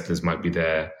 settlers might be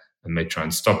there and may try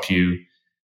and stop you.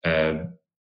 That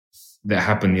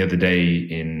happened the other day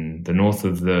in the north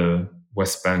of the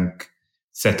West Bank.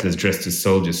 Settlers dressed as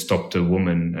soldiers stopped a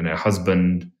woman and her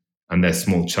husband and their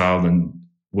small child, and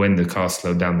when the car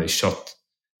slowed down, they shot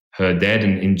her dead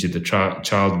and injured the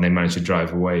child, and they managed to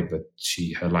drive away, but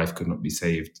her life could not be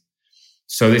saved.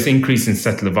 So this increase in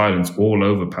settler violence all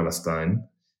over Palestine,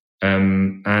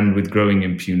 and with growing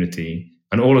impunity,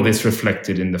 and all of this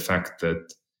reflected in the fact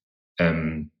that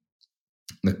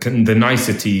the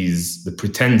niceties, the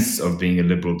pretense of being a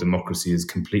liberal democracy has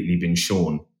completely been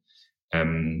shorn.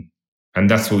 And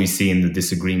that's what we see in the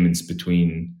disagreements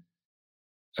between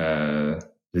the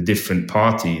different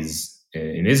parties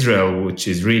in Israel, which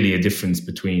is really a difference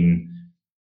between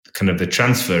kind of the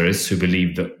transferists who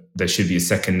believe that there should be a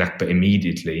second Nakba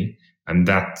immediately, And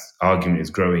that argument is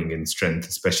growing in strength,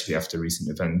 especially after recent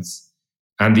events.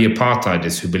 And the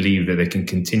apartheidists who believe that they can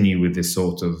continue with this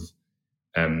sort of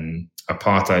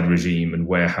apartheid regime and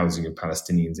warehousing of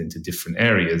Palestinians into different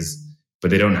areas, but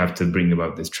they don't have to bring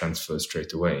about this transfer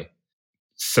straight away.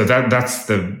 So that's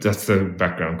the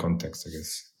background context, I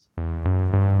guess.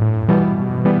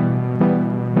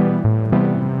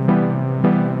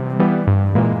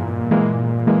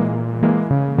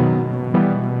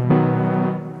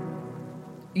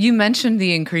 You mentioned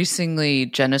the increasingly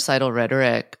genocidal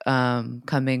rhetoric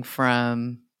coming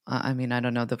from, I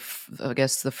don't know, I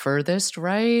guess the furthest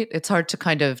right. It's hard to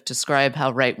kind of describe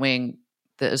how right-wing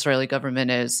the Israeli government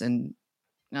is. And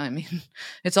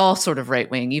it's all sort of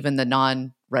right-wing. Even the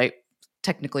non-right,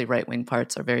 technically right-wing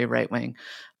parts are very right-wing.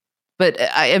 But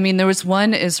there was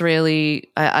one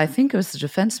Israeli, I think it was the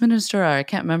defense minister, or I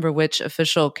can't remember which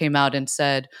official, came out and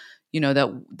said,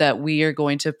 that we are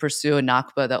going to pursue a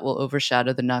Nakba that will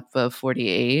overshadow the Nakba of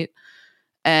 48.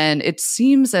 And it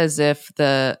seems as if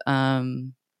a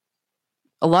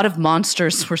lot of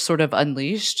monsters were sort of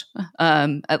unleashed,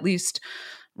 at least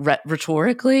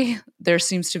rhetorically. There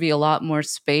seems to be a lot more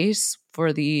space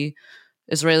for the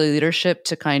Israeli leadership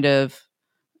to kind of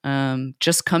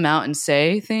just come out and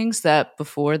say things that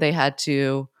before they had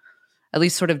to at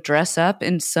least sort of dress up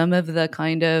in some of the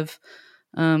kind of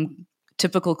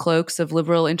typical cloaks of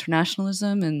liberal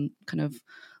internationalism and kind of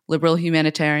liberal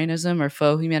humanitarianism or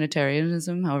faux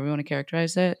humanitarianism, however you want to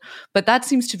characterize it. But that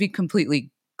seems to be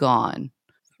completely gone.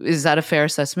 Is that a fair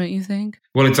assessment, you think?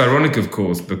 Well, it's ironic, of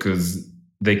course, because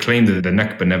they claim that the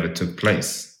Nakba never took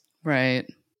place. Right.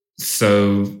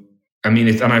 So,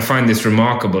 and I find this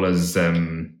remarkable as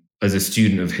a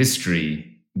student of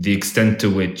history, the extent to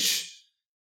which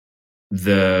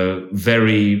the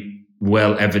very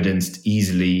well evidenced,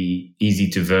 easy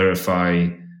to verify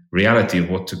reality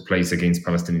of what took place against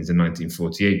Palestinians in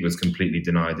 1948 was completely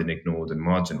denied and ignored and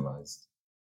marginalized.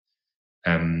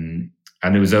 And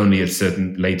it was only at a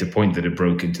certain later point that it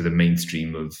broke into the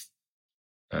mainstream of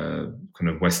kind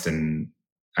of Western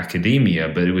academia,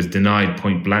 but it was denied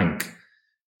point blank,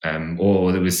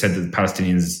 or it was said that the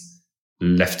Palestinians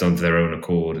left of their own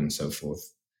accord and so forth.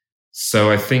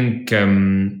 So I think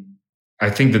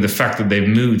that the fact that they've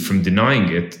moved from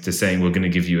denying it to saying we're going to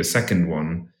give you a second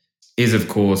one is, of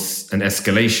course, an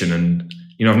escalation. And,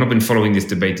 I've not been following this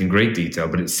debate in great detail,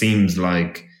 but it seems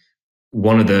like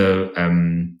one of the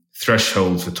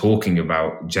thresholds for talking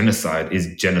about genocide is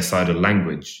genocidal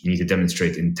language. You need to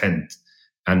demonstrate intent.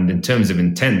 And in terms of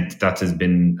intent, that has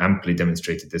been amply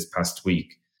demonstrated this past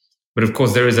week. But of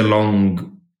course, there's a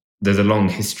long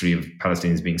history of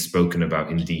Palestinians being spoken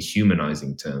about in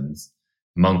dehumanizing terms.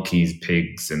 Monkeys,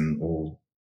 pigs, and all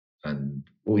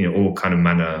kind of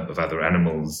manner of other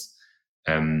animals.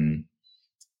 And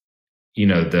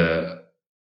even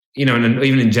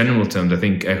in general terms, I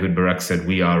think Ehud Barak said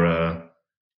we are a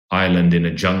island in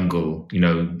a jungle.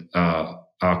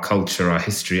 Our culture, our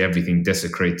history, everything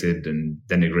desecrated and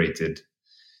denigrated.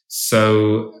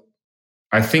 So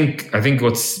I think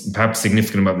what's perhaps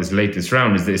significant about this latest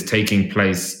round is that it's taking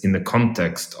place in the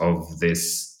context of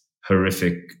this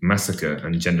horrific massacre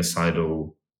and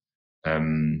genocidal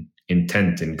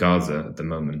intent in Gaza at the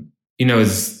moment.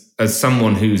 As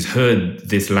someone who's heard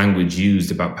this language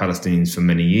used about Palestinians for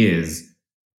many years,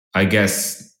 I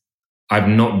guess I've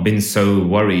not been so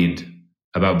worried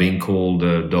about being called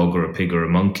a dog or a pig or a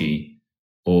monkey,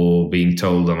 or being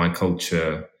told that my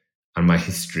culture and my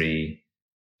history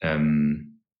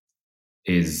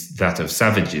is that of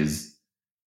savages,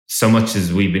 so much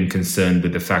as we've been concerned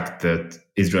with the fact that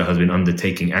Israel has been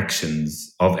undertaking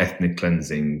actions of ethnic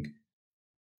cleansing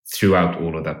throughout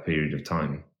all of that period of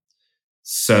time.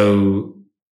 So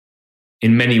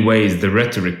in many ways, the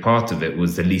rhetoric part of it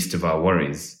was the least of our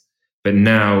worries. But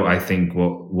now I think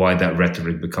why that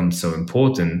rhetoric becomes so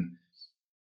important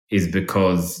is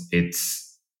because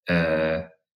they're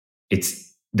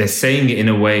saying it in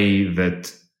a way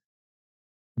that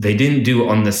they didn't do it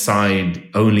on the side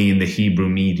only in the Hebrew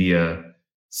media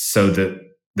so that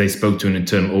they spoke to an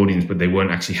internal audience, but they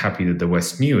weren't actually happy that the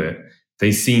West knew it.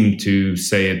 They seemed to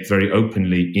say it very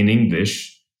openly in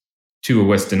English to a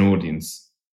Western audience.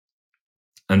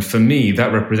 And for me,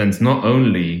 that represents not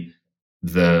only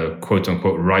the quote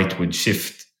unquote rightward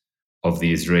shift of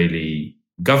the Israeli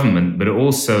government, but it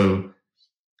also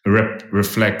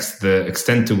reflects the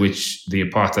extent to which the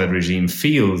apartheid regime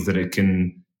feels that it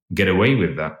can get away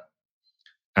with that.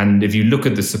 And if you look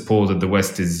at the support that the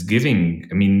West is giving,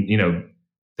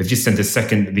 they've just sent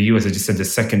the US has just sent a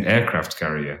second aircraft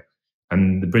carrier,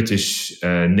 and the British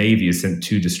Navy has sent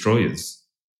 2 destroyers.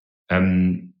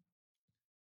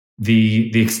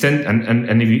 the extent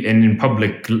and in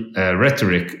public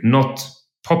rhetoric, not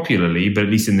popularly, but at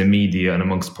least in the media and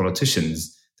amongst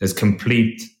politicians, there's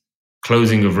complete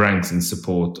closing of ranks in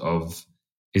support of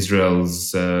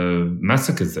Israel's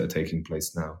massacres that are taking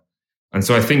place now. And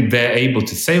so I think they're able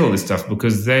to say all this stuff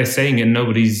because they're saying it and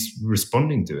nobody's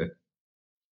responding to it.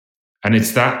 And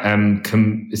it's that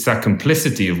it's that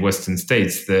complicity of Western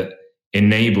states that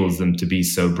enables them to be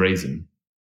so brazen.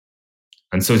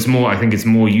 And so I think it's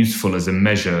more useful as a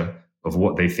measure of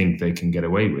what they think they can get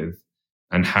away with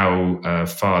and how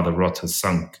far the rot has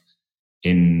sunk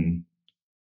in,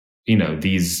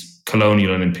 these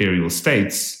colonial and imperial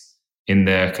states in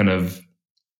their kind of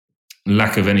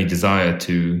lack of any desire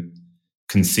to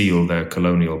conceal their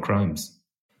colonial crimes.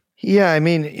 Yeah, I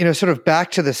mean, sort of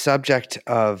back to the subject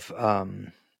of,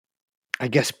 I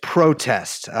guess,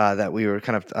 protest that we were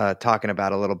kind of talking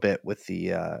about a little bit with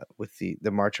the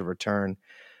March of Return.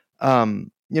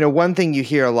 One thing you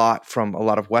hear a lot from a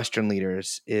lot of Western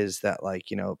leaders is that, like,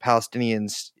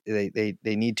 Palestinians,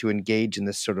 they need to engage in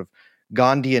this sort of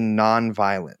Gandhian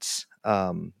nonviolence,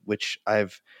 which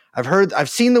I've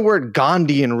seen the word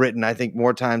Gandhian written, I think,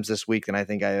 more times this week than I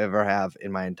think I ever have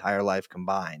in my entire life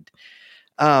combined.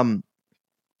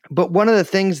 But one of the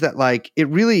things that, like,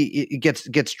 it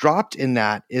gets dropped in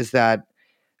that is that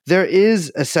there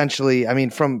is essentially, I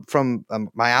mean, from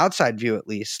my outside view at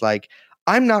least, like,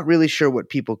 I'm not really sure what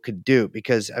people could do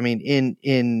because, I mean,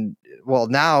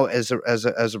 now as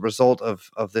a result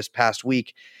of this past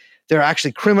week, they're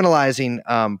actually criminalizing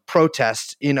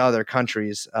protests in other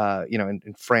countries.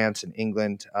 In France and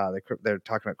England, they're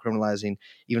talking about criminalizing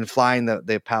even flying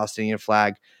the Palestinian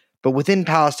flag. But within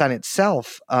Palestine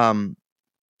itself,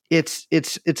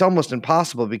 it's almost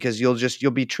impossible because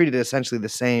you'll be treated essentially the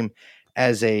same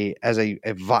as a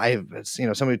vibe,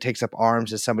 somebody who takes up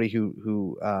arms as somebody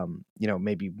who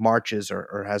maybe marches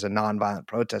or has a nonviolent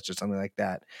protest or something like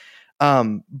that.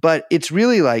 But it's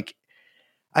really like,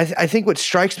 I think what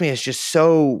strikes me as just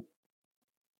so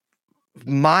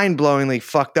mind-blowingly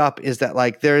fucked up is that,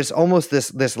 like, there's almost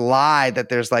this lie that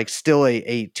there's, like, still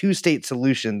a two-state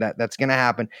solution that's going to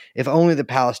happen if only the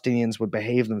Palestinians would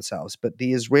behave themselves. But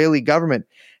the Israeli government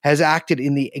has acted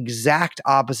in the exact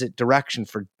opposite direction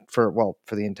for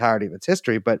the entirety of its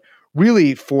history, but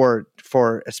really for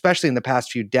especially in the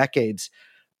past few decades,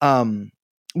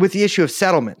 with the issue of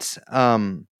settlements.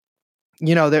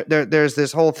 There's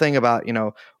this whole thing about,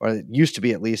 or it used to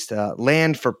be at least,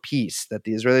 land for peace, that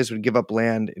the Israelis would give up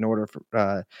land in order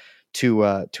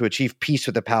to achieve peace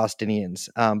with the Palestinians.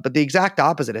 But the exact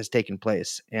opposite has taken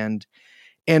place. And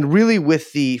really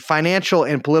with the financial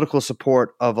and political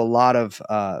support of a lot of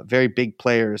very big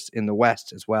players in the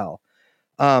West as well.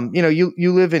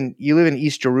 You live in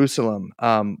East Jerusalem.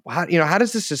 How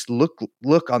does this just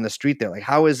look on the street there? Like,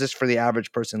 how is this for the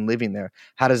average person living there?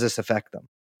 How does this affect them?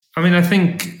 I mean, I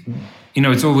think,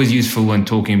 it's always useful when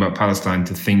talking about Palestine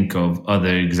to think of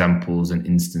other examples and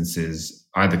instances,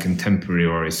 either contemporary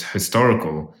or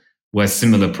historical, where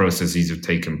similar processes have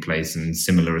taken place and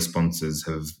similar responses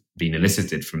have been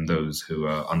elicited from those who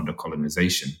are under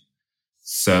colonization.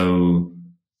 So,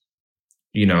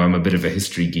 I'm a bit of a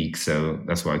history geek, so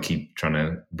that's why I keep trying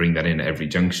to bring that in at every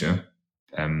juncture.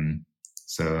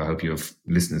 So I hope your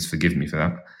listeners forgive me for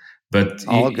that. But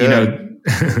all good.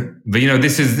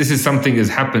 This is something that's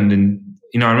happened. And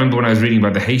I remember when I was reading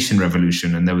about the Haitian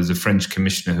Revolution, and there was a French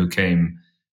commissioner who came,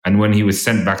 and when he was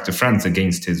sent back to France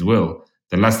against his will,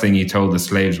 the last thing he told the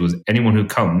slaves was, anyone who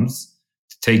comes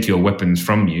to take your weapons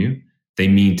from you, they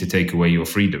mean to take away your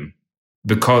freedom.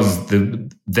 Because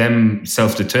them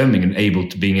self-determining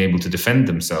and being able to defend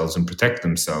themselves and protect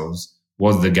themselves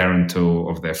was the guarantor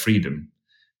of their freedom.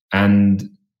 And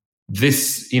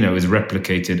this, is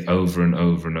replicated over and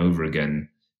over and over again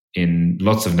in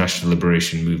lots of national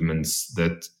liberation movements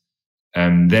that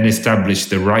then establish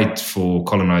the right for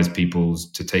colonized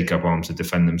peoples to take up arms to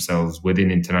defend themselves within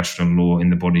international law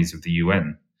in the bodies of the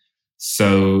UN.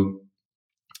 So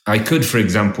I could, for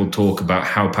example, talk about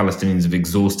how Palestinians have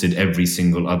exhausted every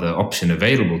single other option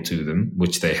available to them,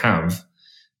 which they have,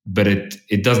 but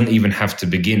it doesn't even have to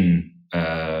begin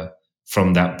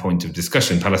from that point of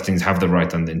discussion. Palestinians have the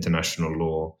right under international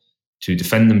law to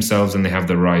defend themselves, and they have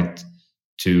the right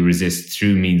to resist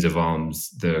through means of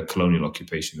arms the colonial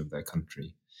occupation of their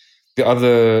country. The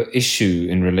other issue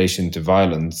in relation to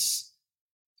violence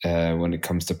when it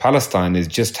comes to Palestine is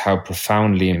just how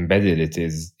profoundly embedded it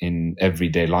is in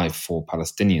everyday life for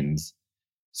Palestinians.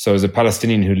 So as a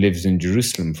Palestinian who lives in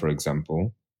Jerusalem, for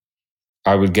example,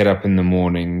 I would get up in the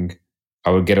morning,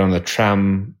 I would get on the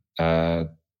tram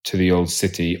to the old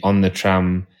city. On the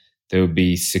tram, there would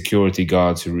be security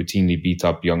guards who routinely beat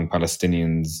up young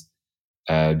Palestinians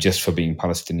just for being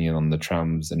Palestinian on the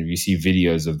trams. And if you see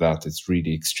videos of that, it's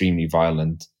really extremely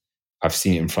violent. I've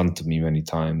seen it in front of me many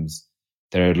times.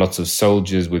 There are lots of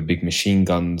soldiers with big machine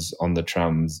guns on the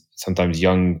trams, sometimes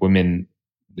young women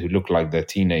who look like they're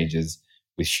teenagers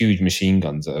with huge machine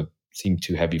guns that seem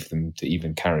too heavy for them to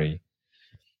even carry.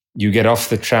 You get off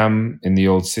the tram in the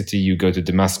old city, you go to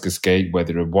Damascus Gate, where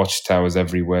there are watchtowers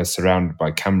everywhere surrounded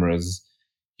by cameras.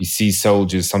 You see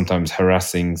soldiers sometimes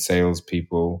harassing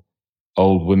salespeople,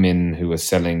 old women who are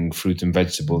selling fruit and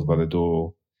vegetables by the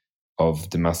door of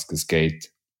Damascus Gate.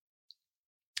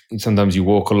 Sometimes you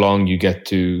walk along, you get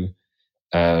to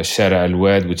Shara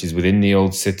al-Wad, which is within the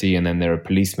old city, and then there are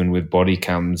policemen with body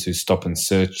cams who stop and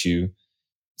search you.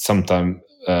 Sometimes,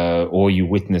 or you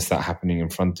witness that happening in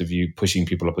front of you, pushing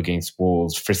people up against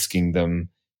walls, frisking them,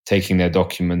 taking their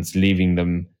documents, leaving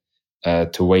them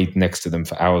to wait next to them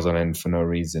for hours on end for no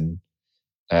reason.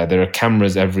 There are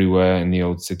cameras everywhere in the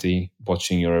old city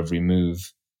watching your every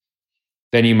move.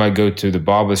 Then you might go to the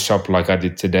barber's shop like I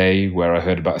did today, where I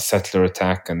heard about a settler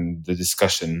attack, and the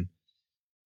discussion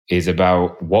is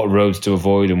about what roads to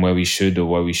avoid and where we should or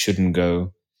where we shouldn't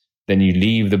go. Then you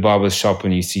leave the barber's shop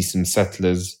and you see some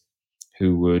settlers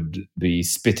who would be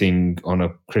spitting on a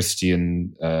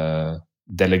Christian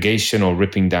delegation or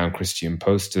ripping down Christian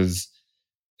posters.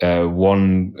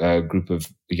 One group of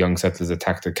young settlers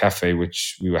attacked a cafe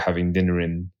which we were having dinner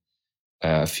in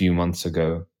a few months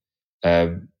ago.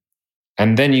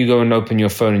 And then you go and open your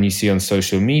phone and you see on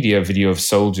social media a video of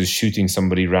soldiers shooting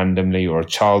somebody randomly, or a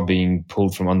child being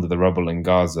pulled from under the rubble in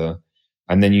Gaza.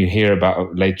 And then you hear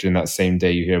about, later in that same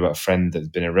day, you hear about a friend that's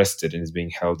been arrested and is being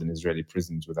held in Israeli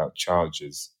prisons without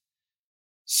charges.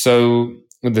 So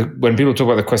when people talk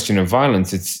about the question of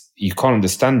violence, you can't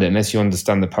understand it unless you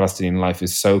understand that Palestinian life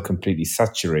is so completely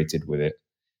saturated with it.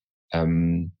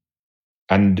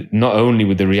 And not only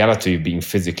with the reality of being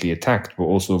physically attacked, but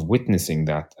also of witnessing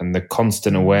that and the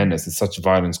constant awareness that such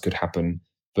violence could happen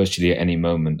virtually at any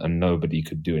moment and nobody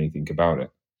could do anything about it.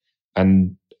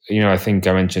 And, I think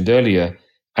I mentioned earlier,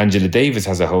 Angela Davis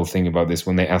has a whole thing about this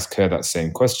when they ask her that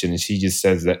same question. And she just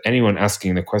says that anyone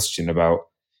asking the question about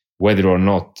whether or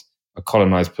not a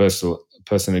colonized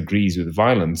person agrees with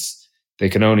violence, they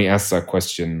can only ask that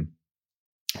question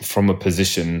from a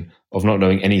position of not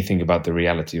knowing anything about the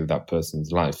reality of that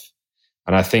person's life.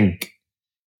 And I think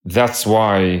that's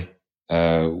why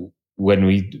when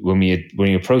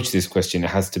we approach this question, it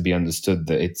has to be understood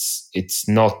that it's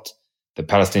not that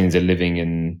Palestinians are living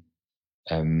in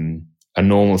a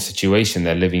normal situation.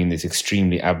 They're living in this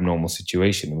extremely abnormal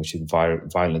situation in which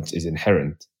violence is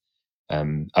inherent,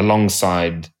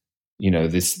 alongside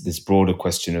this broader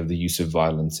question of the use of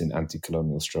violence in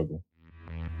anti-colonial struggle.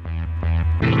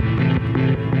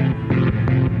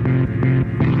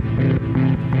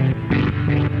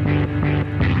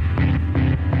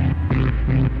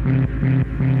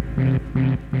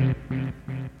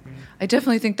 I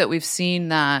definitely think that we've seen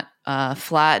that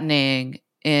flattening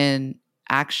in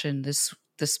action this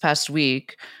past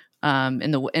week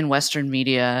in Western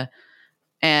media,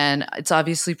 and it's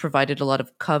obviously provided a lot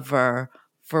of cover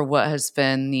for what has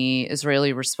been the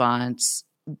Israeli response.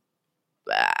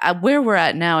 Where we're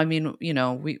at now, I mean,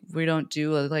 we don't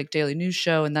do a daily news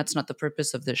show, and that's not the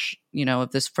purpose of this,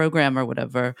 of this program or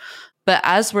whatever. But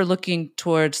as we're looking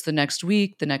towards the next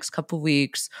week, the next couple of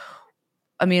weeks,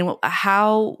 I mean,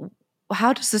 how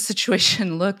does the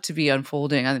situation look to be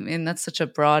unfolding? I mean, that's such a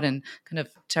broad and kind of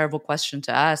terrible question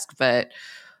to ask, but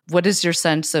what is your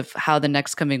sense of how the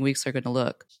next coming weeks are going to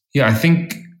look? Yeah, I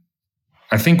think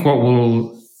what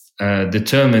will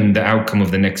determine the outcome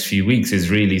of the next few weeks is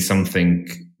really something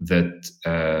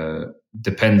that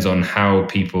depends on how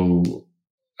people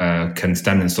can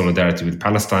stand in solidarity with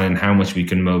Palestine and how much we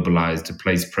can mobilize to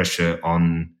place pressure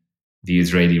on the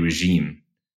Israeli regime.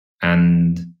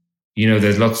 And,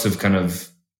 there's lots of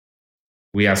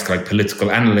we ask political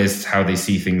analysts how they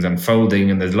see things unfolding,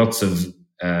 and there's lots of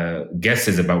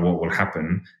guesses about what will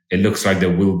happen. It looks like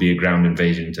there will be a ground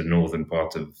invasion into the northern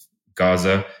part of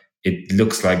Gaza. It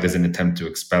looks like there's an attempt to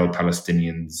expel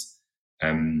Palestinians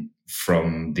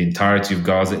from the entirety of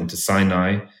Gaza into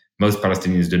Sinai. Most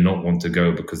Palestinians do not want to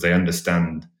go because they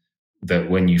understand that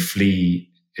when you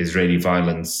flee Israeli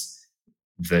violence,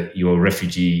 that your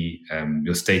refugee,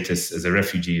 your status as a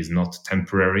refugee is not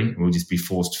temporary. It will just be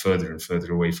forced further and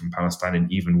further away from Palestine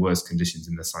in even worse conditions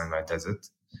in the Sinai desert.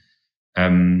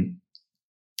 And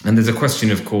there's a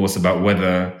question, of course, about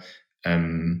whether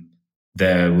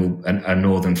there will a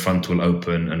northern front will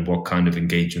open and what kind of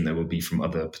engagement there will be from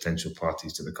other potential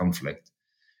parties to the conflict.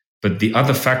 But the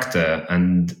other factor,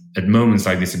 and at moments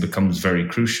like this, it becomes very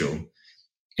crucial,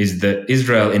 is that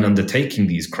Israel, in undertaking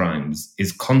these crimes,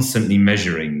 is constantly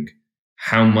measuring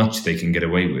how much they can get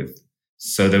away with.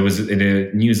 So there was in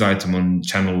a news item on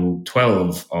Channel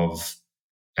 12 of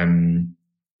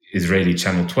Israeli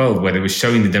Channel 12, where they were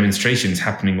showing the demonstrations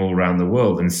happening all around the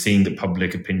world and seeing that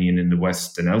public opinion in the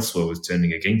West and elsewhere was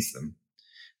turning against them.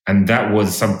 And that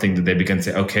was something that they began to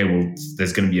say, okay, well,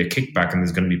 there's going to be a kickback and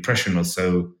there's going to be pressure on us.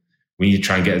 So we need to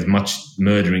try and get as much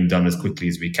murdering done as quickly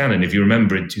as we can. And if you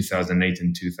remember in 2008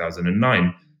 and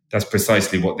 2009, that's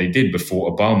precisely what they did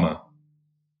before Obama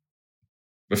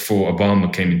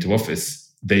came into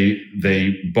office.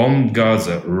 They bombed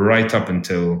Gaza right up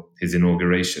until his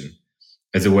inauguration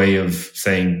as a way of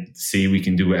saying, see, we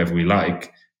can do whatever we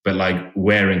like, but like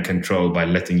we're in control by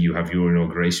letting you have your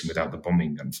inauguration without the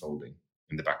bombing unfolding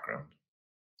in the background.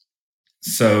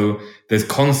 So there's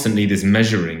constantly this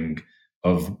measuring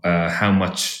of how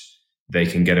much they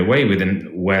can get away with and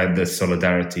where the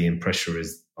solidarity and pressure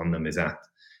is on them is at.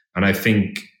 And I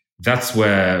think that's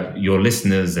where your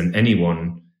listeners and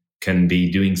anyone can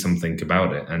be doing something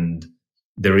about it. And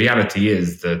the reality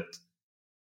is that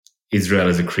Israel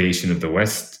is a creation of the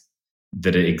West,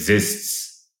 that it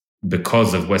exists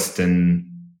because of Western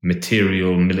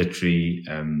material, military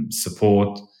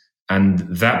support, and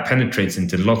that penetrates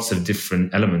into lots of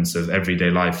different elements of everyday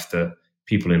life that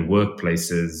people in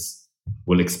workplaces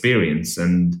will experience.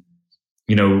 And,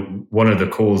 you know, one of the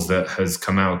calls that has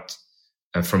come out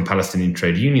from Palestinian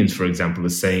trade unions, for example,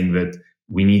 is saying that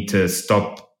we need to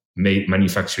stop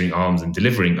manufacturing arms and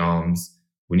delivering arms.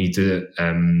 We need to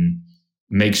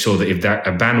make sure that if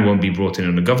a ban won't be brought in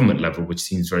on a government level, which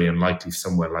seems very unlikely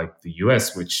somewhere like the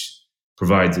US, which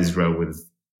provides Israel with,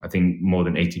 I think, more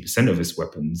than 80% of its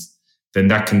weapons, then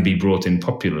that can be brought in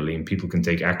popularly and people can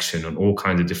take action on all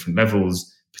kinds of different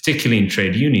levels, particularly in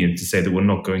trade unions, to say that we're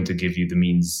not going to give you the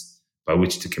means by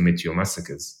which to commit your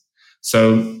massacres.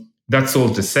 So that's all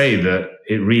to say that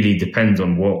it really depends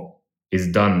on what is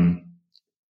done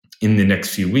in the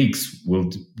next few weeks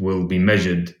will be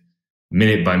measured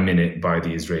minute by minute by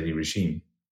the Israeli regime.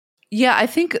 Yeah, I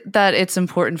think that it's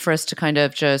important for us to kind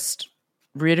of just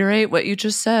reiterate what you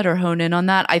just said or hone in on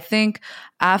that. I think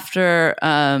after,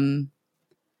 I'll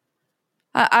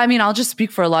just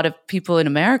speak for a lot of people in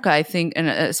America, I think, and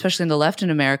especially in the left in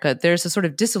America, there's a sort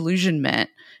of disillusionment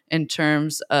in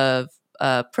terms of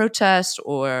protest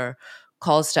or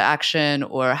calls to action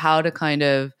or how to kind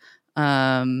of,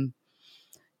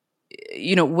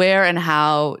 where and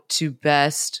how to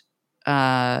best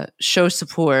show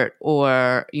support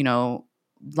or,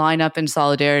 line up in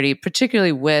solidarity,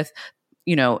 particularly with,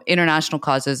 international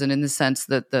causes and in the sense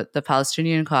that the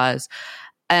Palestinian cause.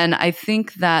 And I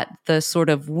think that the sort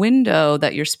of window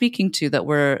that you're speaking to that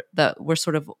we're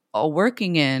sort of all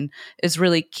working in is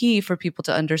really key for people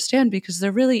to understand, because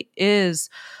there really is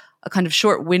a kind of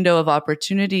short window of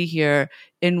opportunity here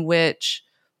in which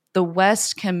the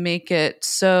West can make it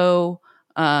so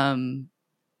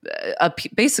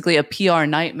basically a PR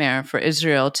nightmare for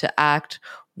Israel to act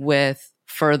with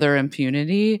further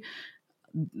impunity.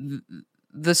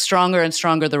 The stronger and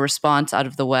stronger the response out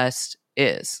of the West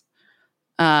is.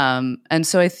 And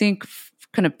so I think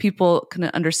kind of people can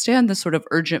understand the sort of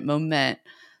urgent moment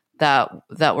that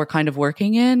we're kind of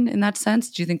working in that sense.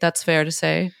 Do you think that's fair to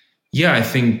say? Yeah, I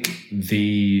think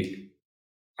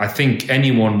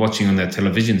anyone watching on their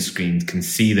television screens can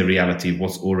see the reality of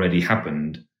what's already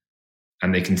happened,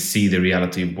 and they can see the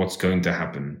reality of what's going to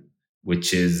happen,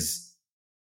 which is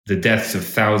the deaths of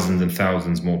thousands and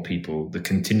thousands more people, the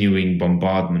continuing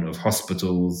bombardment of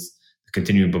hospitals, the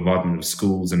continuing bombardment of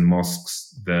schools and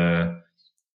mosques, the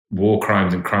war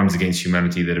crimes and crimes against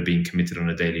humanity that are being committed on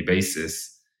a daily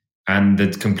basis, and the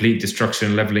complete destruction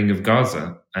and leveling of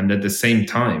Gaza. And at the same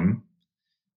time,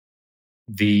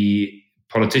 the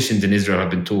politicians in Israel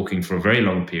have been talking for a very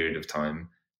long period of time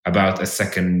about a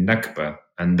second Nakba.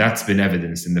 And that's been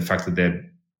evidenced in the fact that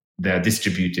they're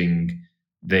distributing,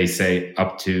 they say,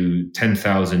 up to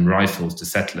 10,000 rifles to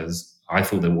settlers. I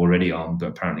thought they were already armed, but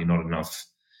apparently not enough.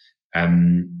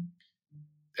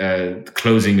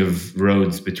 Closing of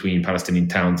roads between Palestinian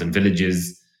towns and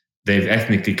villages. They've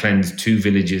ethnically cleansed 2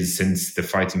 villages since the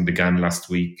fighting began last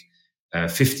week.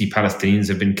 50 Palestinians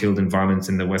have been killed in violence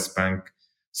in the West Bank.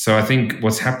 So I think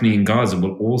what's happening in Gaza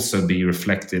will also be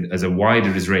reflected as a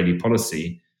wider Israeli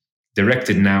policy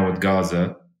directed now at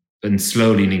Gaza and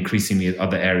slowly and increasingly at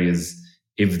other areas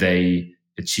if they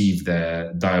achieve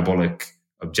their diabolic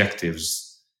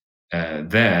objectives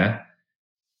there.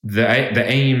 The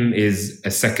aim is a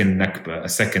second Nakba, a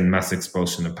second mass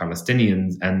expulsion of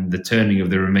Palestinians, and the turning of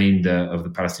the remainder of the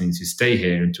Palestinians who stay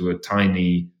here into a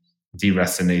tiny,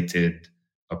 deracinated,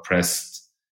 oppressed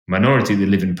minority that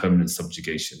live in permanent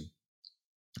subjugation.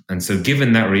 And so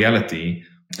given that reality,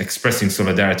 expressing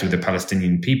solidarity with the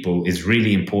Palestinian people is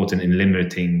really important in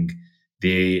limiting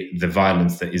the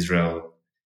violence that Israel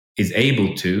is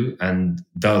able to and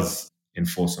does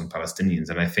enforce on Palestinians.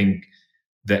 And I think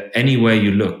that anywhere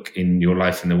you look in your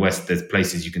life in the West, there's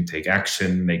places you can take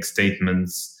action, make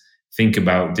statements, think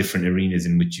about different arenas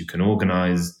in which you can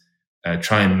organize,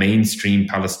 try and mainstream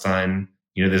Palestine.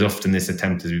 There's often this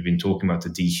attempt, as we've been talking about, to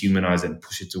dehumanize it and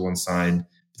push it to one side.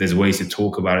 There's ways to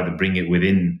talk about it that bring it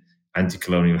within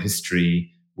anti-colonial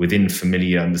history, within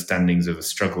familiar understandings of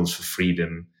struggles for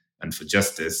freedom and for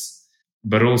justice.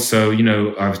 But also,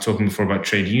 I was talking before about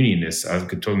trade unionists. I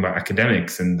could talk about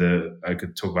academics and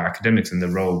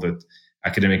the role that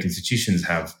academic institutions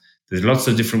have. There's lots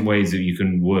of different ways that you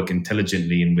can work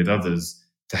intelligently and with others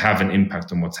to have an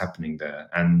impact on what's happening there.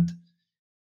 And,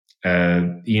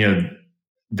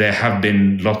 there have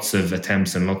been lots of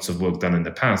attempts and lots of work done in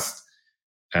the past.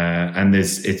 And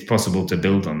it's possible to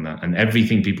build on that. And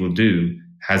everything people do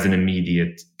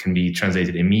can be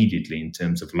translated immediately in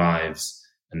terms of lives,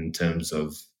 and in terms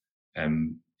of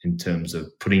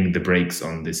putting the brakes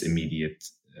on this immediate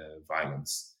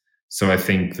violence. So I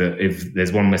think that if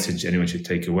there's one message anyone should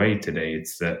take away today,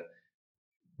 it's that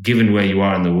given where you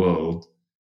are in the world,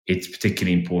 it's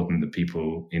particularly important that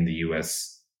people in the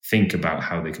US think about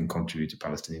how they can contribute to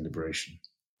Palestinian liberation.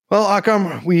 Well,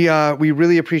 Akram, we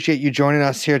really appreciate you joining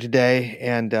us here today,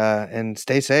 and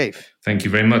stay safe. Thank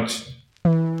you very much.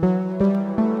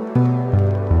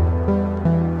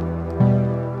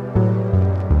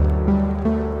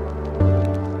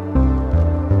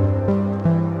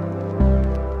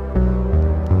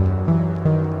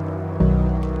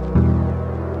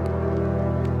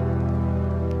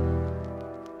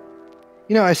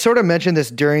 I sort of mentioned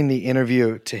this during the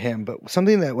interview to him, but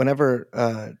something that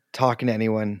whenever talking to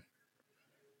anyone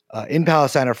in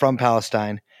Palestine or from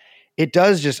Palestine, it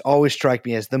does just always strike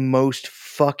me as the most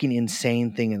fucking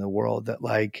insane thing in the world. That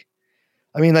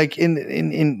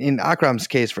in Akram's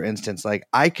case, for instance, like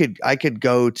I could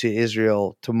go to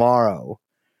Israel tomorrow,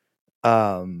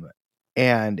 and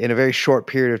in a very short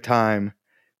period of time,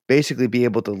 basically be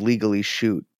able to legally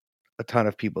shoot a ton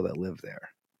of people that live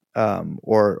there.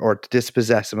 Or to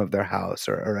dispossess them of their house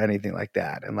or anything like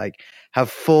that, and like have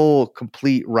full,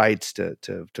 complete rights to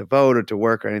vote or to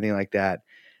work or anything like that.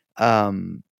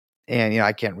 And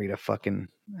I can't read a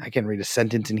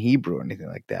sentence in Hebrew or anything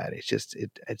like that. It's just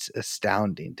it's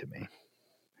astounding to me.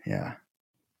 Yeah,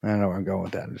 I don't know where I'm going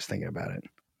with that. I'm just thinking about it.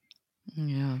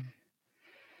 Yeah.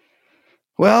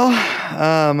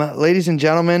 Well, ladies and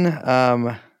gentlemen,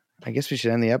 I guess we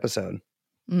should end the episode.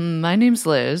 My name's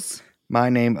Liz. My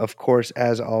name, of course,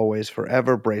 as always,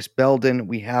 forever, Brace Belden.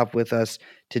 We have with us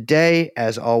today,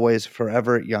 as always,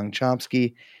 forever, Young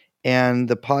Chomsky. And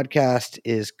the podcast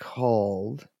is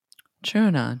called True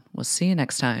Anon. We'll see you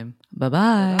next time.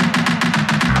 Bye-bye.